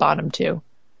would be in the bottom two.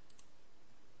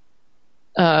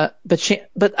 But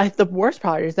the worst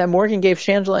part is that Morgan gave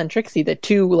Shangela and Trixie, the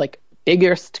two like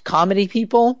biggest comedy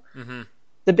people,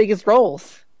 the biggest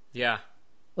roles. Yeah.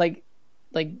 Like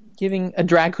giving a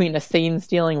drag queen a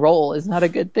scene-stealing role is not a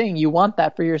good thing. You want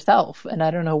that for yourself. And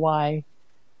I don't know why.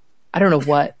 I don't know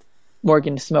what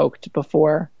Morgan smoked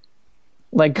before,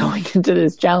 like, going into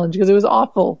this challenge, because it was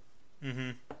awful.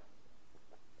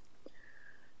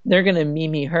 They're gonna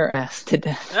meme her ass to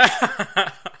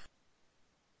death.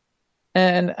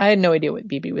 And I had no idea what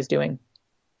BB was doing.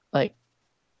 Like,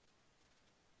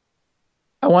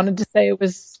 I wanted to say it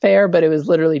was fair, but it was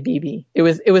literally BB. It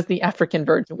was the African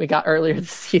version we got earlier this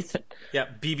season. Yeah,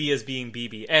 BB is being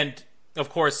BB. And, of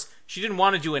course, she didn't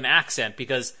want to do an accent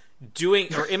because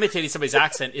doing or imitating somebody's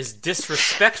accent is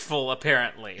disrespectful,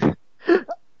 apparently.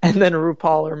 And then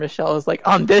RuPaul or Michelle is like,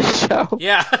 on this show.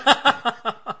 Yeah.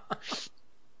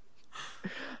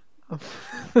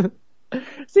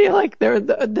 See, like,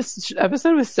 this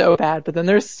episode was so bad, but then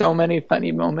there's so many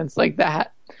funny moments like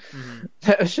that.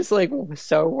 That was just, like,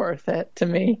 so worth it to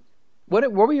me.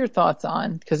 What were your thoughts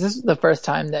on, because this is the first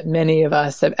time that many of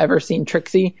us have ever seen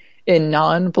Trixie in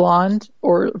non-blonde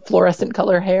or fluorescent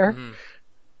color hair.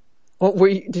 What were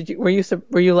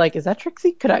you like, is that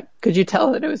Trixie? Could you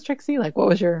tell that it was Trixie? Like, what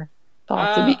was your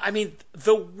thoughts? I mean,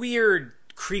 the weird,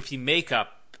 creepy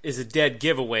makeup is a dead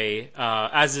giveaway,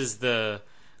 as is the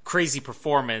crazy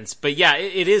performance. But yeah,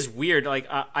 it is weird. Like,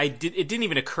 it didn't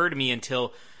even occur to me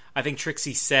until I think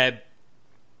Trixie said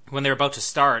when they were about to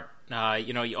start,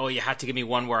 you had to give me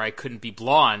one where I couldn't be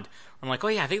blonde. I'm like, oh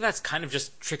yeah, I think that's kind of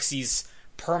just Trixie's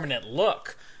permanent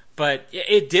look. But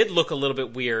it did look a little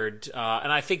bit weird,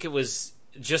 and I think it was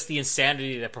just the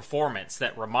insanity of the performance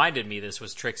that reminded me this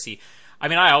was Trixie. I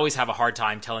mean, I always have a hard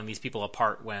time telling these people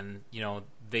apart when,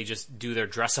 they just do their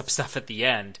dress-up stuff at the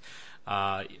end,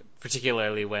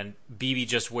 particularly when BB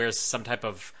just wears some type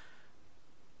of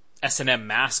S&M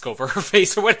mask over her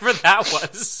face or whatever that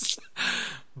was.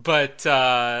 But,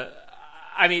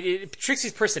 I mean,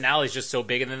 Trixie's personality is just so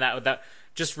big, and then that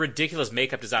just ridiculous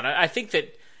makeup design. I think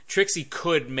that Trixie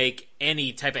could make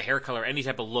any type of hair color, any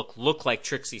type of look like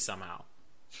Trixie somehow.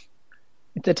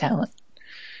 It's a talent.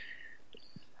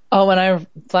 Oh, and I'm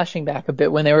flashing back a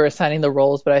bit when they were assigning the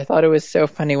roles, but I thought it was so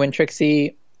funny when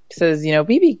Trixie says,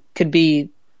 BB could be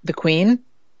the queen,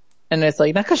 and it's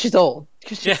like, not because she's old.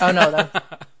 Oh no,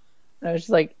 I was just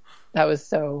like, that was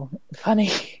so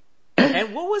funny.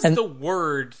 And what was the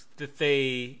word that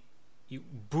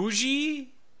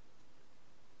bougie?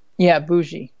 Yeah,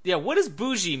 bougie. Yeah, what does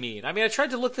bougie mean? I mean, I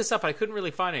tried to look this up, I couldn't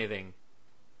really find anything.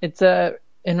 It's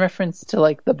in reference to,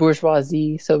 like, the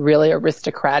bourgeoisie, so really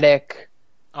aristocratic.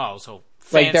 Oh, so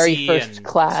fancy, like very first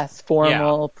class,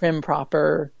 formal, prim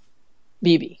proper,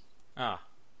 BB. Ah,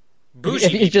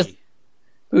 bougie.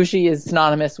 Bougie is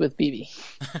synonymous with BB.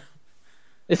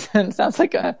 It sounds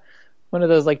like one of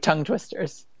those like tongue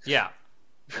twisters. Yeah.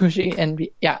 Bougie and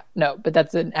but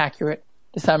that's an accurate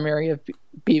summary of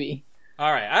BB.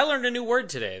 All right, I learned a new word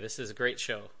today. This is a great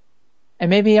show. And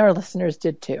maybe our listeners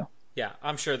did too. Yeah,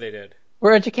 I'm sure they did.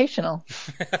 We're educational.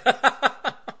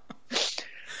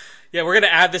 Yeah, we're going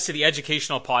to add this to the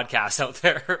educational podcast out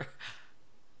there.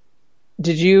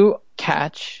 Did you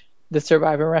catch the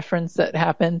Survivor reference that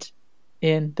happened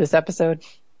in this episode?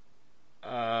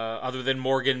 Other than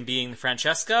Morgan being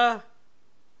Francesca?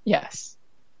 Yes.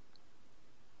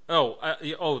 Oh,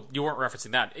 you weren't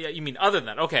referencing that. You mean other than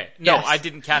that? Okay. No, yes. I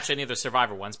didn't catch any of the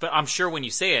Survivor ones, but I'm sure when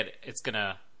you say it, it's going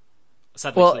to...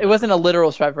 Well, it wasn't a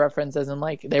literal Survivor reference, as in,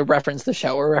 like, they referenced the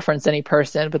show or referenced any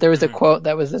person, but there was a quote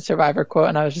that was a Survivor quote,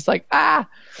 and I was just like, I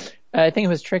think it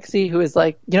was Trixie, who was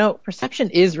like,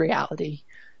 perception is reality.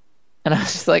 And I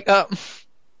was just like, oh.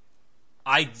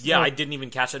 I didn't even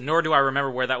catch it, nor do I remember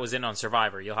where that was on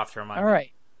Survivor. You'll have to remind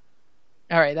me.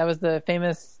 All right, that was the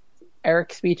famous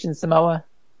Eric speech in Samoa.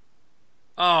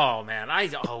 Oh, man, I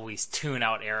always tune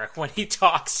out Eric when he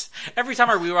talks. Every time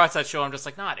I rewatch that show, I'm just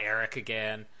like, not Eric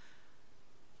again.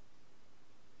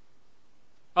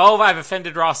 Oh, I've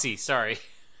offended Rossi. Sorry.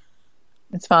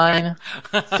 It's fine.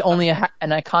 It's only an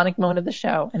iconic moment of the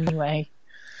show. Anyway,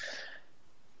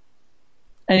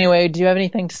 do you have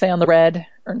anything to say on the red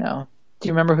or no? Do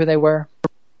you remember who they were?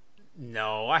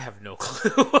 No, I have no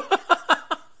clue.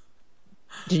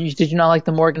 Did you not like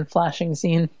the Morgan flashing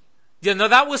scene? Yeah, no,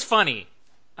 that was funny.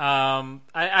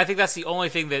 I think that's the only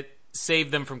thing that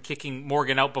saved them from kicking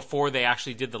Morgan out before they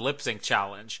actually did the lip sync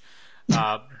challenge.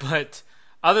 But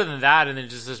other than that, and then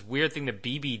just this weird thing that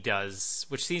BB does,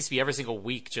 which seems to be every single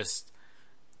week, just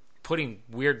putting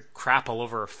weird crap all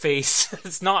over her face.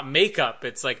 It's not makeup.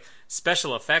 It's like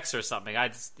special effects or something.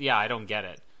 I don't get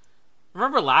it.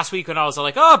 Remember last week when I was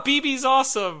like, oh, BB's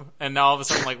awesome. And now all of a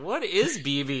sudden I'm like, what is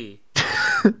BB?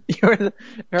 You're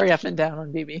very up and down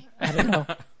on BB. I don't know.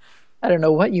 I don't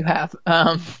know what you have.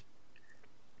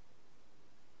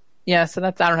 Yeah, so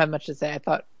I don't have much to say.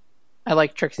 I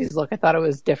liked Trixie's look. I thought it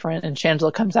was different. And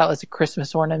Shangela comes out as a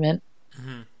Christmas ornament.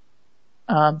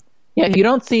 Mm-hmm. Yeah, you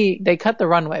don't see, they cut the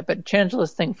runway, but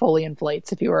Shangela's thing fully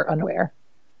inflates if you were unaware.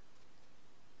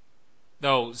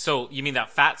 Oh, so you mean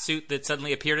that fat suit that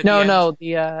suddenly appeared at the end? No,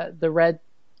 the red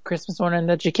Christmas ornament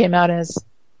that she came out as.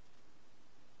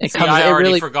 I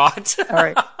already forgot. All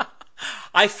right.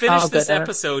 I finished this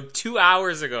episode 2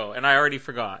 hours ago, and I already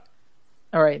forgot.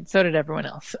 All right, so did everyone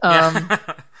else. All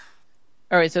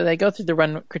right, so they go through the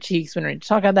run critiques. We're ready to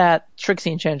talk about that.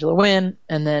 Trixie and Shangela win,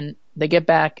 and then they get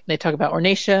back, and they talk about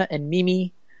Ornacia and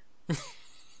Mimi,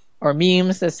 or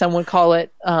memes, as some would call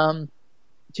it. Do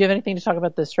you have anything to talk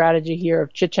about the strategy here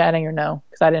of chit-chatting or no?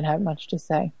 Because I didn't have much to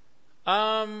say.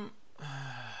 I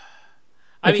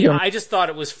just thought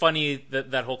it was funny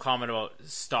that whole comment about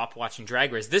stop watching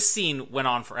Drag Race. This scene went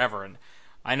on forever, and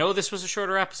I know this was a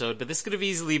shorter episode, but this could have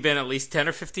easily been at least 10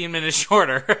 or 15 minutes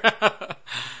shorter.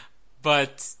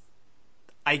 But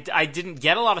I didn't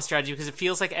get a lot of strategy because it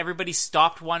feels like everybody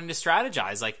stopped wanting to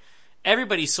strategize. Like,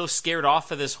 everybody's so scared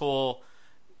off of this whole,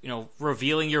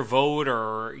 revealing your vote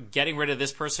or getting rid of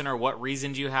this person or what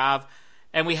reason do you have.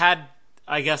 And we had,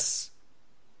 I guess,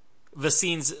 the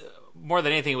scenes, more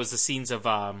than anything, it was the scenes of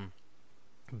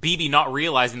BB not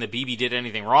realizing that BB did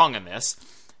anything wrong in this.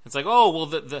 It's like, oh,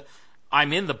 well,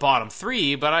 I'm in the bottom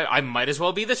three, but I might as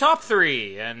well be the top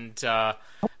three. And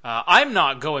I'm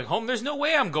not going home. There's no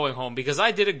way I'm going home because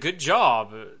I did a good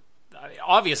job.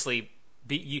 Obviously,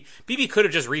 BB could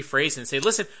have just rephrased and said,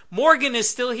 listen, Morgan is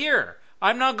still here.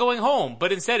 I'm not going home.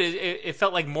 But instead, it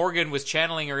felt like Morgan was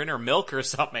channeling her inner Milk or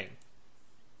something.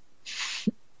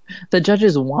 The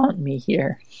judges want me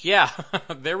here. Yeah,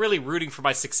 they're really rooting for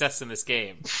my success in this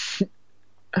game.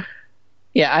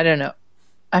 Yeah, I don't know.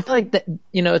 I feel like that,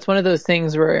 it's one of those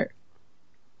things where,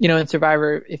 in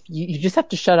Survivor, if you just have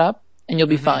to shut up and you'll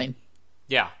be fine.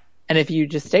 Yeah. And if you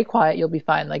just stay quiet, you'll be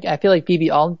fine. Like, I feel like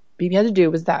all BB had to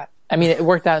do was that. I mean, it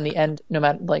worked out in the end, no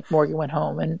matter, like, Morgan went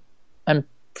home, and I'm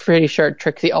pretty sure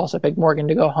Trixie also picked Morgan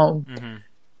to go home. Mm-hmm.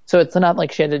 So it's not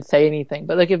like she had to say anything.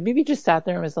 But, like, if BB just sat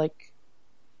there and was like,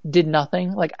 did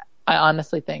nothing, like, I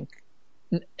honestly think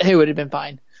it would have been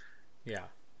fine. Yeah.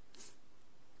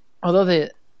 Although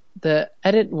the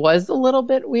edit was a little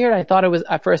bit weird. I thought it was,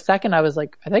 for a second, I was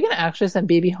like, are they going to actually send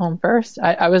BB home first?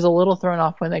 I was a little thrown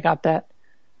off when they got that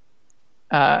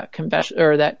confession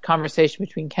or that conversation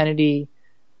between Kennedy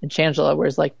and Shangela, where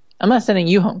it's like, I'm not sending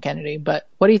you home, Kennedy, but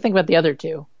what do you think about the other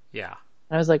two? Yeah.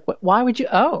 And I was like, why would you?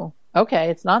 Oh, okay,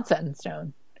 it's not set in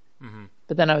stone. Mm-hmm.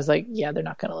 But then I was like, yeah, they're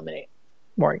not going to eliminate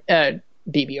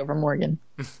BB over Morgan.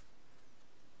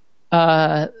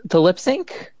 The lip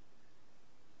sync,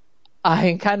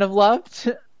 I kind of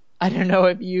loved. I don't know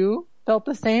if you felt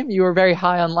the same. You were very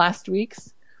high on last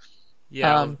week's.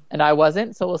 Yeah. And I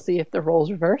wasn't, so we'll see if the roles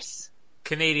reverse.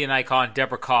 Canadian icon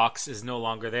Deborah Cox is no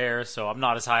longer there, so I'm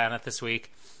not as high on it this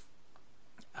week.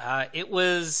 It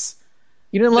was...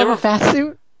 You didn't love her fast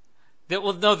suit?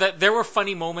 There were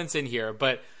funny moments in here,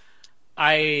 but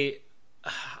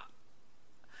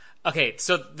okay,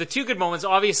 so the two good moments,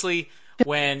 obviously,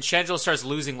 when Shangela starts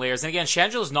losing layers. And again,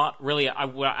 Shangela's not really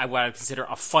what I would consider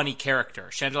a funny character.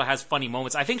 Shangela has funny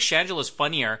moments. I think Shangela's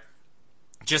funnier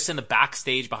just in the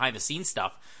backstage, behind-the-scenes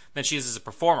stuff than she is as a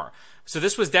performer. So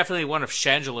this was definitely one of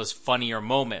Shangela's funnier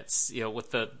moments,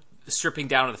 with the stripping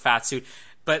down of the fat suit.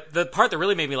 But the part that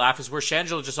really made me laugh is where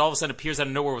Shangela just all of a sudden appears out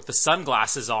of nowhere with the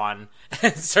sunglasses on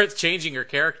and starts changing her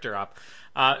character up.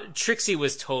 Trixie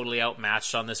was totally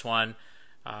outmatched on this one,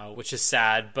 which is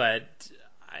sad, but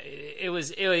it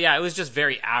was just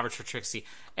very average for Trixie.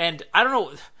 And I don't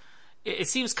know, it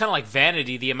seems kind of like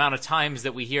vanity the amount of times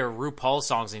that we hear RuPaul's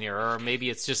songs in here, or maybe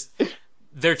it's just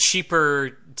they're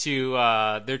cheaper to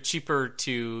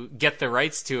get the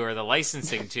rights to or the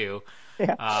licensing to.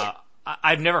 Yeah.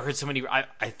 I've never heard so many.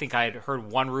 I think I had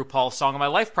heard one RuPaul song in my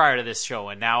life prior to this show,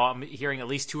 and now I'm hearing at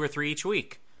least 2 or 3 each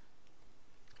week.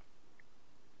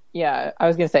 Yeah, I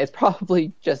was going to say it's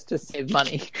probably just to save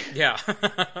money. Yeah.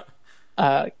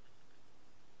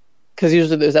 Because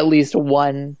usually there's at least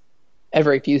one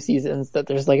every few seasons that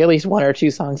there's like at least 1 or 2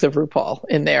 songs of RuPaul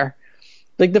in there.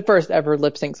 Like the first ever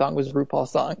lip sync song was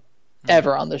RuPaul's song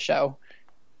ever on the show.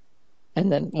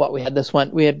 And then we had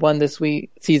one this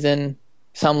season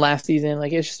some last season.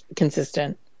 Like, it's just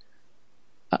consistent.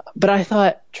 But I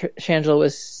thought Shangela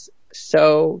was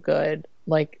so good.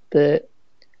 Like,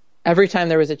 every time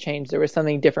there was a change, there was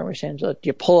something different with Shangela.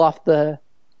 You pull off the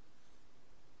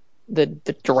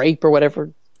drape or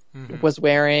whatever was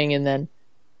wearing, and then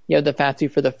you have the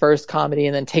fatsuit for the first comedy,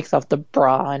 and then takes off the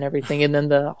bra and everything, and then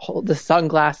the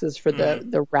sunglasses for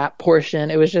the rap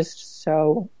portion. It was just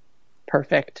so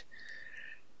perfect.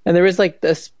 And there was like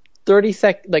this 10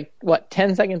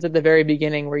 seconds at the very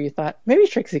beginning where you thought maybe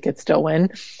Trixie could still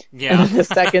win. Yeah. And then the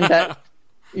second that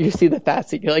you see the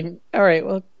fatsuit, you're like, all right,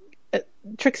 well,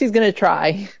 Trixie's gonna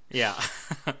try. Yeah.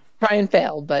 Try and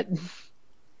fail, but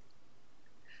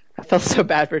I felt so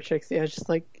bad for Trixie. I was just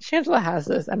like, Shangela has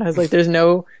this, and I was like, there's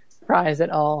no surprise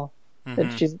at all that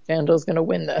Shangela's gonna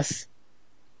win this.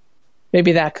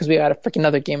 Maybe that because we got a freaking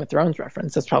other Game of Thrones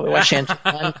reference. That's probably why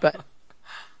Shangela won. But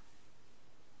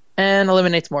and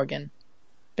eliminates Morgan.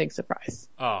 Big surprise.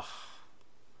 Oh,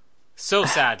 so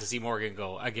sad to see Morgan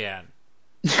go again.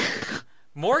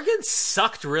 Morgan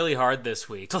sucked really hard this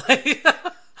week. Like,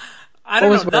 I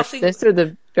don't know. Nothing. This or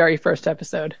the very first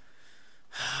episode?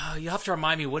 You have to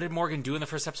remind me. What did Morgan do in the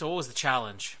first episode? What was the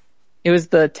challenge? It was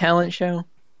the talent show.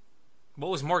 What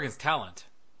was Morgan's talent?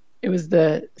 It was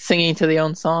the singing to the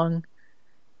own song.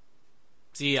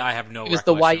 See, I have no. It was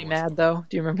the Why You Mad though.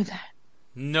 Do you remember that?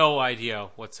 No idea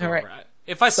whatsoever. All right.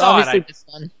 If I saw it,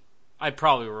 I'd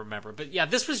probably remember. But yeah,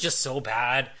 this was just so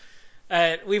bad.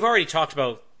 We've already talked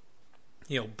about,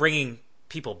 bringing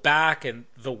people back and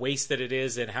the waste that it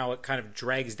is, and how it kind of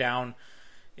drags down,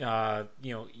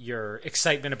 your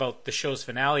excitement about the show's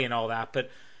finale and all that. But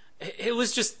it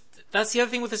was just, that's the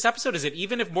other thing with this episode, is that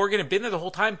even if Morgan had been there the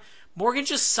whole time, Morgan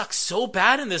just sucks so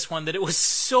bad in this one that it was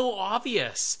so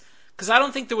obvious. Because I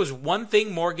don't think there was one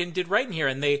thing Morgan did right in here,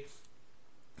 and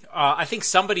I think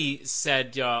somebody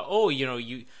said,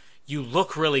 you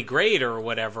look really great or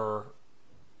whatever,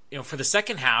 for the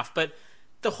second half, but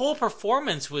the whole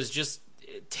performance was just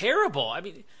terrible. I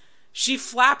mean, she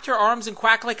flapped her arms and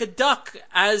quacked like a duck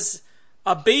as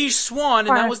a beige swan,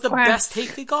 and that was the best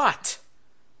take they got.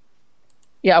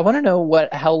 Yeah, I want to know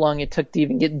how long it took to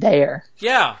even get there.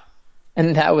 Yeah.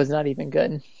 And that was not even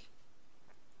good.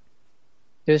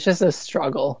 It was just a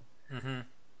struggle. Mm-hmm.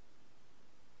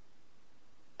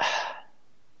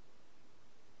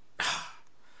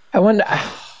 I wonder.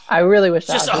 I really wish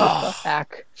Aja was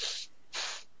back.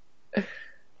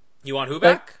 You want who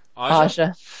back?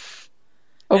 Aja.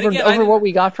 Over what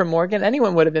we got from Morgan,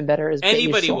 anyone would have been better as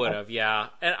anybody would have, yeah.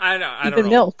 And I don't know.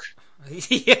 Milk.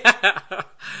 Yeah.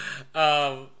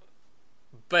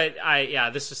 But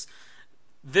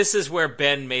this is where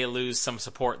Ben may lose some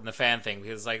support in the fan thing,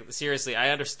 because, like, seriously,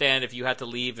 I understand if you had to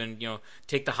leave and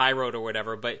take the high road or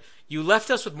whatever, but you left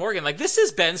us with Morgan. Like, this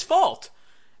is Ben's fault.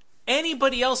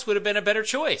 Anybody else would have been a better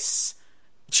choice.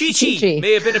 Chi-Chi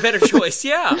may have been a better choice.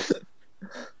 Yeah.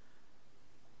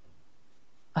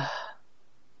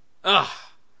 I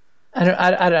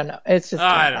don't know. It's just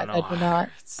I don't know. I do not.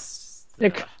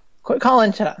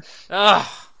 Colin, shut up.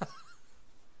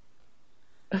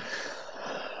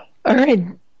 All right.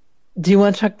 Do you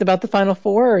want to talk about the final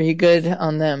four, or are you good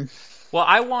on them? Well,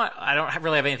 I don't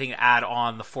really have anything to add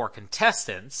on the four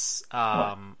contestants,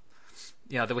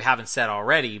 that we haven't said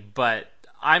already, but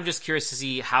I'm just curious to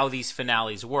see how these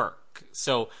finales work.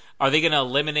 So are they going to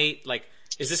eliminate, like,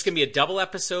 is this going to be a double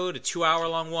episode, a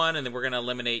 2-hour-long one, and then we're going to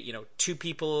eliminate, 2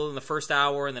 people in the first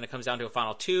hour, and then it comes down to a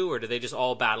final 2, or do they just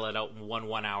all battle it out in one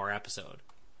 1-hour episode?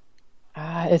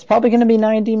 It's probably going to be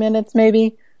 90 minutes,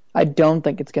 maybe. I don't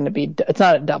think it's going to be... It's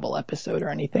not a double episode or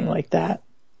anything like that.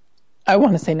 I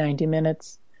want to say 90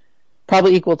 minutes.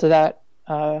 Probably equal to that.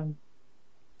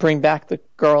 Bring back the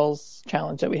girls'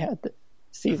 challenge that we had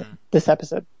this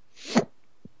episode.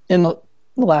 In the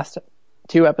last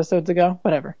 2 episodes ago.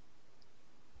 Whatever.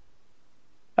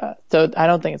 So I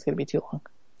don't think it's going to be too long.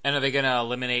 And are they going to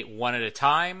eliminate one at a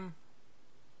time?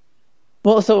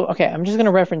 Well, so, okay, I'm just going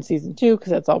to reference season 2 because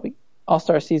that's all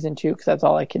All-Star season 2 because that's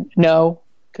all I can know,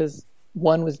 because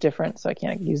 1 was different, so I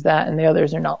can't use that, and the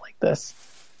others are not like this.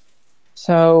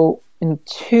 So in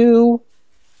 2,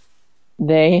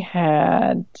 they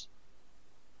had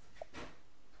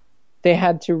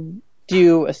to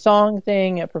do a song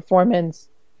thing, a performance,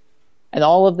 and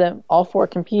all 4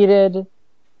 competed.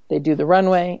 They do the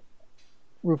runway.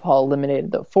 RuPaul eliminated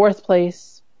the 4th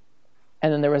place,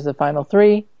 and then there was the final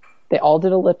 3. They all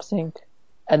did a lip sync,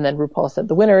 and then RuPaul said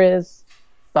the winner is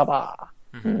Baba,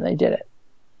 and they did it.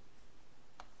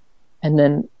 And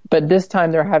then, but this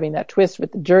time they're having that twist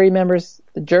with the jury members,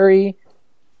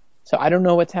 So I don't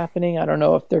know what's happening. I don't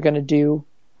know if they're going to do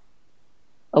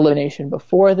elimination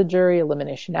before the jury,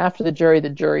 elimination after the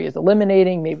jury is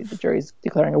eliminating, maybe the jury's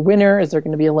declaring a winner. Is there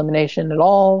going to be elimination at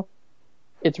all?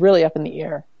 It's really up in the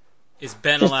air. Is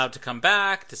Ben allowed to come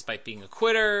back despite being a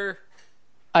quitter?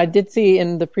 I did see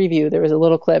in the preview, there was a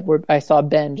little clip where I saw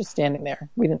Ben just standing there.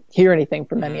 We didn't hear anything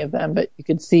from any of them, but you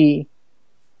could see,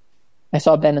 I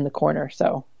saw Ben in the corner.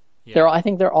 So I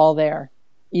think they're all there.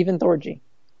 Even Thorgy.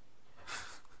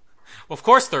 Well, of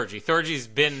course Thorgy. Thorgy's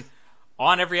been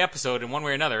on every episode in one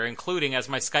way or another, including as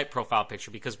my Skype profile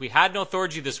picture, because we had no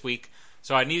Thorgy this week,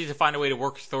 so I needed to find a way to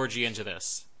work Thorgy into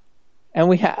this. And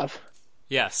we have.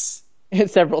 Yes.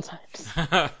 Several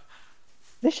times.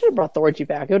 They should have brought Thorgy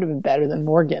back. It would have been better than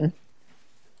Morgan.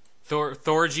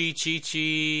 Thorgy,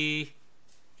 Chi-Chi.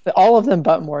 All of them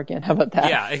but Morgan. How about that?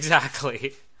 Yeah,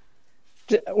 exactly.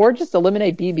 Or just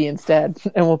eliminate BB instead,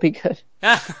 and we'll be good.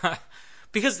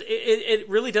 Because it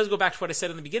really does go back to what I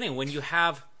said in the beginning. When you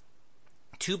have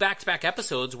 2 back-to-back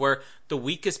episodes where the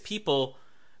weakest people,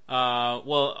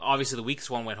 well, obviously the weakest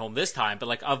one went home this time, but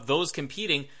like of those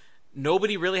competing,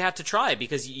 nobody really had to try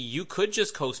because you could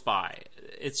just coast by.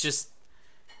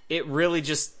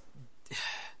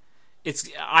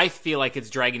 I feel like it's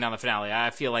dragging down the finale.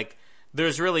 I feel like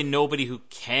there's really nobody who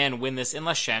can win this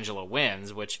unless Shangela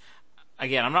wins, which,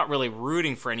 again, I'm not really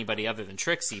rooting for anybody other than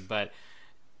Trixie, but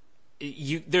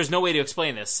there's no way to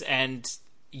explain this, and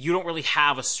you don't really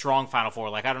have a strong Final Four.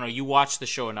 Like, I don't know, you watch the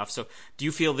show enough, so do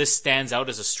you feel this stands out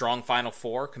as a strong Final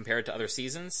Four compared to other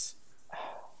seasons?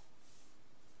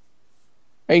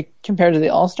 Are you compared to the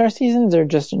All-Star seasons or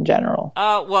just in general?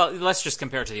 Well, let's just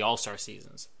compare it to the All-Star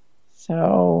seasons.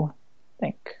 So,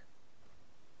 I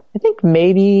think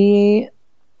maybe...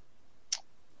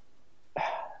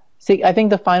 See, I think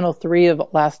the final 3 of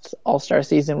last All-Star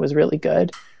season was really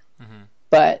good. Mm-hmm.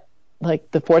 But,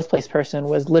 like, the 4th place person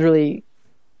was literally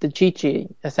the Chi-Chi,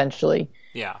 essentially.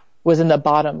 Yeah. Was in the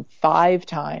bottom 5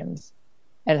 times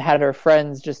and had her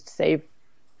friends just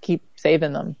keep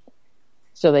saving them.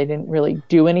 So they didn't really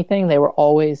do anything. They were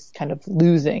always kind of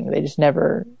losing. They just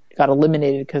never got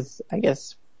eliminated because, I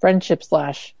guess, friendship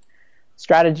 /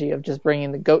 strategy of just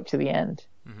bringing the goat to the end.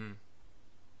 Mm-hmm.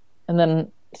 And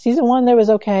then season 1, there was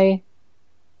okay.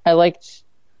 I liked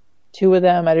 2 of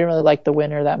them. I didn't really like the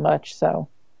winner that much, so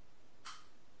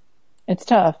it's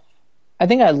tough. I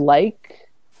think I like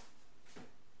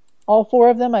all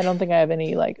 4 of them. I don't think I have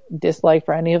any like dislike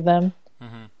for any of them.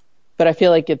 Mm-hmm. But I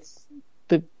feel like it's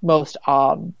the most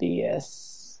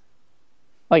obvious.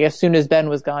 Like as soon as Ben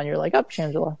was gone, you're like,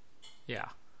 Shangela. Yeah.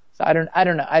 So I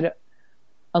don't know.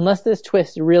 Unless this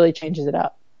twist really changes it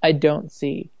up, I don't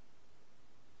see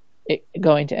it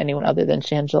going to anyone other than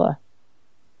Shangela.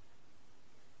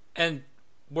 And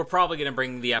we're probably going to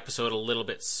bring the episode a little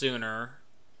bit sooner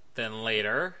than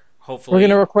later. Hopefully. We're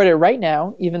going to record it right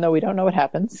now, even though we don't know what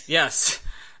happens. Yes.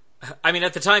 I mean,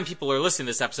 at the time people are listening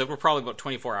to this episode, we're probably about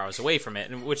 24 hours away from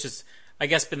it, which is, I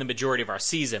guess, been the majority of our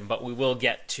season, but we will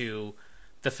get to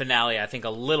the finale, I think, a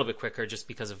little bit quicker just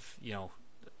because of,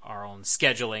 our own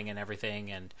scheduling and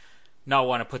everything, and not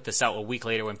want to put this out a week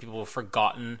later when people have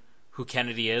forgotten who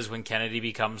Kennedy is when Kennedy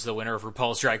becomes the winner of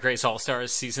RuPaul's Drag Race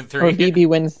All-Stars Season 3. Or BB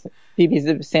wins.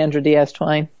 BB's Sandra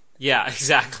Diaz-Twine. Yeah,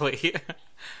 exactly.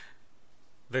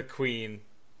 The queen.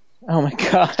 Oh my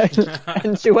god.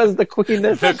 And she was the queen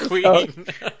this episode. Queen.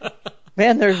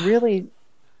 Man, they're really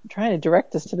trying to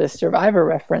direct us to this Survivor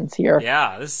reference here.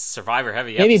 Yeah, this is Survivor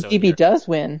heavy Maybe episode. BB does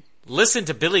win. Listen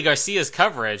to Billy Garcia's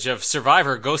coverage of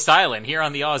Survivor Ghost Island here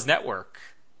on the Oz Network.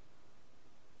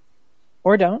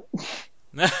 Or don't.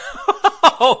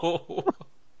 Oh.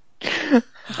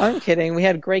 I'm kidding. We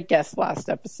had great guests last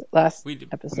episode.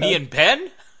 Me and Ben?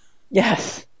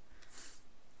 Yes.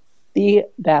 The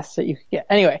best that you could get.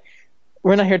 Anyway,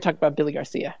 we're not here to talk about Billy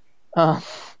Garcia.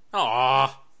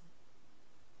 Aww.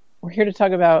 We're here to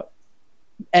talk about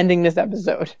ending this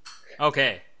episode.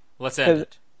 Okay, let's end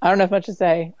it. I don't have much to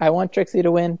say. I want Trixie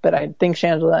to win, but I think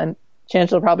Shangela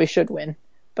probably should win.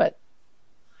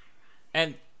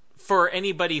 And for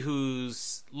anybody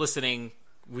who's listening,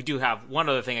 we do have one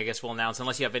other thing I guess we'll announce,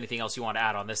 unless you have anything else you want to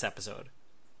add on this episode.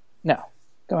 No.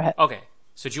 Go ahead. Okay.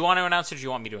 So do you want to announce it or do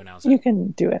you want me to announce it? You can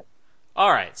do it.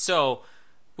 All right. So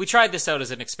we tried this out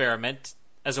as an experiment,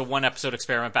 as a 1-episode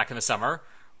experiment back in the summer.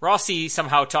 Rossi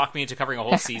somehow talked me into covering a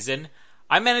whole season.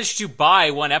 I managed to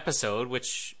buy 1 episode,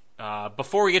 which,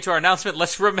 before we get to our announcement,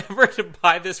 let's remember to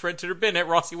buy this Rent It or Bin It.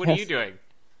 Rossi, what are you doing?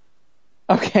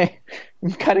 Okay.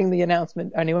 I'm cutting the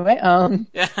announcement anyway. I'm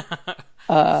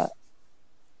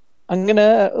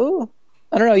gonna... Ooh.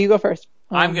 I don't know. You go first.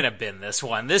 I'm gonna bin this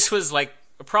one. This was like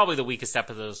probably the weakest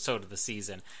episode of the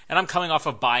season. And I'm coming off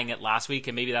of buying it last week,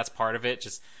 and maybe that's part of it.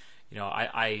 Just,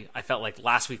 I felt like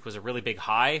last week was a really big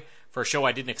high for a show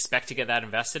I didn't expect to get that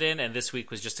invested in, and this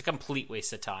week was just a complete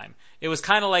waste of time. It was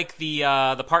kind of like the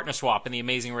partner swap in The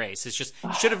Amazing Race. It's just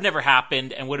should have never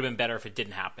happened and would have been better if it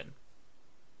didn't happen.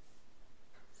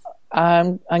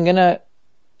 I'm gonna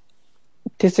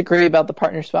disagree about the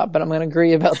partner swap, but I'm gonna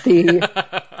agree about the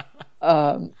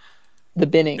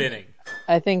binning.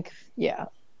 I think, yeah,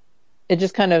 it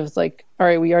just kind of is like, all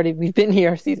right, we've been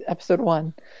here, see episode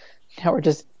 1. Now we're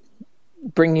just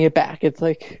bringing it back. It's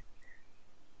like,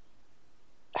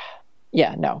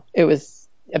 yeah, no, it was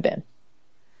a bin.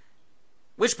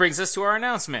 Which brings us to our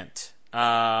announcement.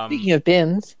 Speaking of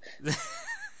bins.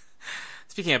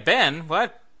 Speaking of Ben,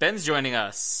 what? Ben's joining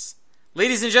us.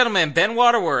 Ladies and gentlemen, Ben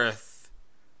Waterworth.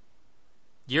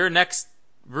 Your next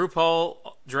RuPaul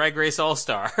Drag Race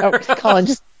All-Star. Oh, Colin,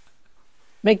 just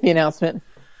make the announcement.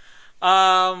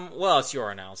 Well, it's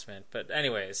your announcement, but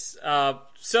anyways,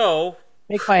 so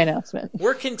make my announcement.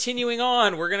 We're continuing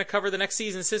on. We're going to cover the next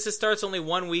season since it starts only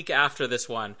 1 week after this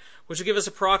one, which will give us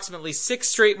approximately 6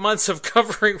 straight months of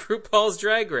covering RuPaul's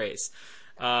Drag Race.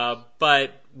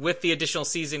 But with the additional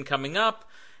season coming up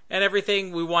and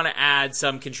everything, we want to add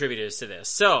some contributors to this.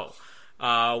 So,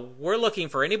 we're looking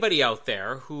for anybody out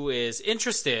there who is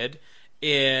interested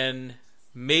in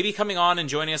maybe coming on and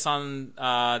joining us on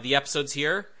the episodes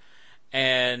here,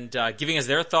 and giving us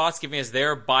their thoughts, giving us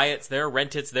their buy-its, their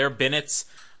rent-its, their bin-its,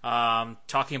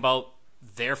 talking about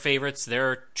their favorites,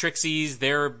 their Trixies,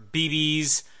 their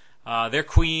BBs, their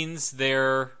queens,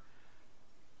 their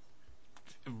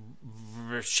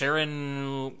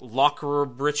Sharon Locker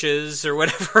britches, or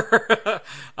whatever.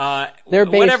 Their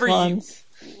base ones.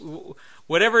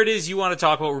 Whatever it is you want to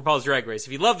talk about RuPaul's Drag Race.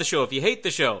 If you love the show, if you hate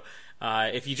the show,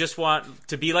 if you just want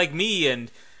to be like me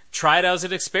and try it out as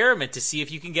an experiment to see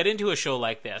if you can get into a show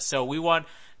like this. So we want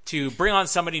to bring on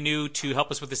somebody new to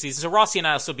help us with the season. So Rossi and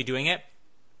I will still be doing it,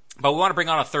 but we want to bring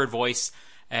on a third voice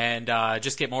and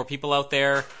just get more people out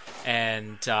there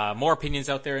and more opinions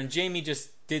out there. And Jamie just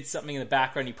did something in the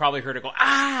background. You probably heard her go,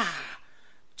 ah!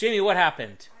 Jamie, what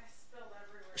happened? I spilled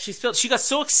everywhere. She got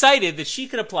so excited that she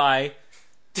could apply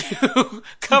to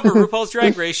cover RuPaul's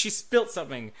Drag Race. She spilled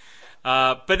something.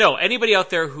 But no, anybody out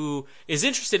there who is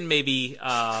interested in maybe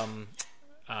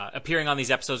appearing on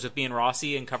these episodes with me and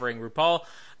Rossi and covering RuPaul,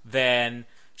 then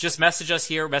just message us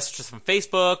here, message us on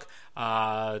Facebook,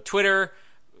 Twitter,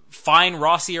 find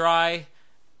Rossi or I.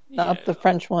 Not the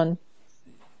French one.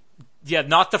 Yeah,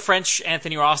 not the French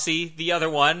Anthony Rossi, the other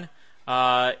one.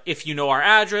 If you know our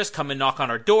address, come and knock on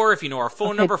our door. If you know our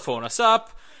phone number, phone us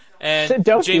up. And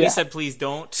Jamie said, please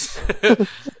don't.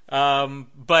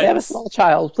 But they have a small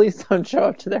child. Please don't show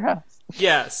up to their house.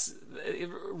 Yes.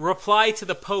 Reply to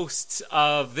the posts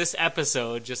of this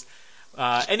episode. Just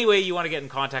any way you want to get in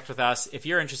contact with us. If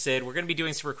you're interested, we're going to be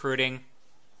doing some recruiting.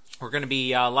 We're going to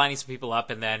be lining some people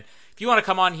up. And then if you want to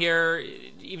come on here,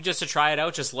 even just to try it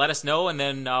out, just let us know. And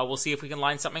then we'll see if we can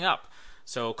line something up.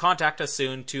 So contact us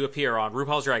soon to appear on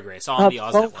RuPaul's Drag Race on the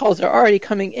Oz phone Network. Calls are already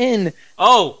coming in.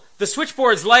 Oh, the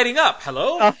switchboard's lighting up.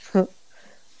 Hello?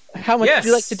 How much would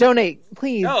you like to donate?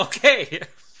 Please. Oh, okay.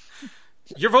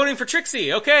 You're voting for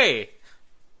Trixie. Okay.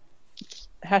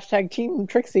 Hashtag Team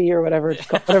Trixie or whatever it's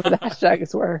called, whatever the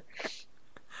hashtags were.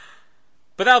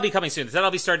 But that'll be coming soon.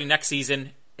 That'll be starting next season,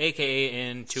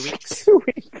 a.k.a. in 2 weeks. 2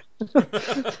 weeks.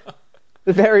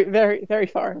 Very, very, very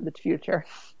far in the future.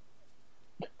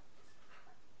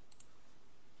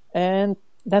 And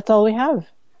that's all we have.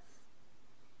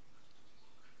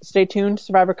 Stay tuned,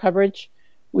 Survivor coverage.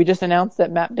 We just announced that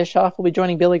Matt Bischoff will be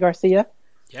joining Billy Garcia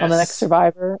on the next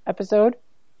Survivor episode.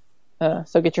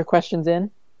 So get your questions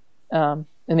in the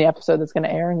episode that's going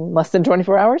to air in less than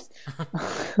 24 hours.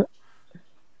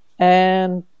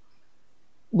 And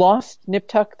Lost, Nip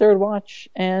Tuck, Third Watch,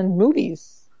 and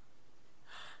movies.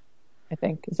 I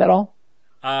think. Is that all?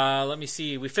 Let me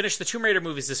see. We finished the Tomb Raider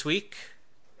movies this week.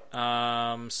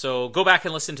 So go back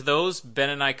and listen to those. Ben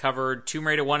and I covered Tomb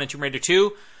Raider 1 and Tomb Raider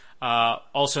 2,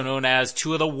 also known as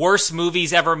 2 of the worst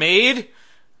movies ever made.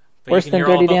 But worse than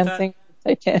Dirty Dancing,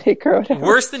 Titanic, or whatever.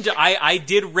 Worse than I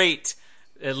did rate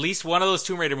at least one of those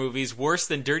Tomb Raider movies worse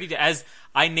than as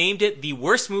I named it the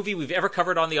worst movie we've ever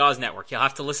covered on the Oz Network. You'll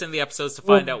have to listen to the episodes to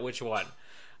find out which one.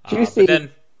 But then,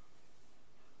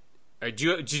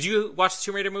 did you watch the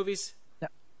Tomb Raider movies?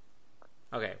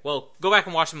 Okay, well, go back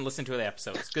and watch them and listen to the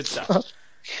episodes. Good stuff.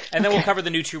 And then we'll cover the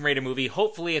new Tomb Raider movie,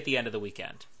 hopefully at the end of the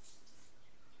weekend.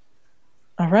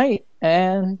 All right.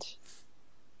 And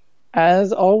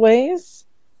as always,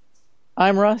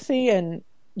 I'm Rossi, and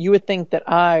you would think that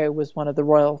I was one of the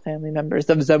royal family members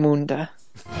of Zamunda.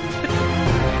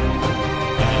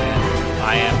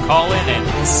 I am Colin, and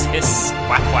hiss, hiss,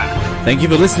 quack, quack. Thank you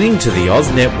for listening to the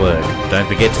Oz Network. Don't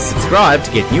forget to subscribe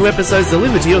to get new episodes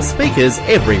delivered to your speakers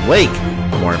every week.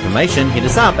 For more information, hit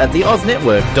us up at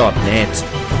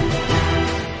theoznetwork.net.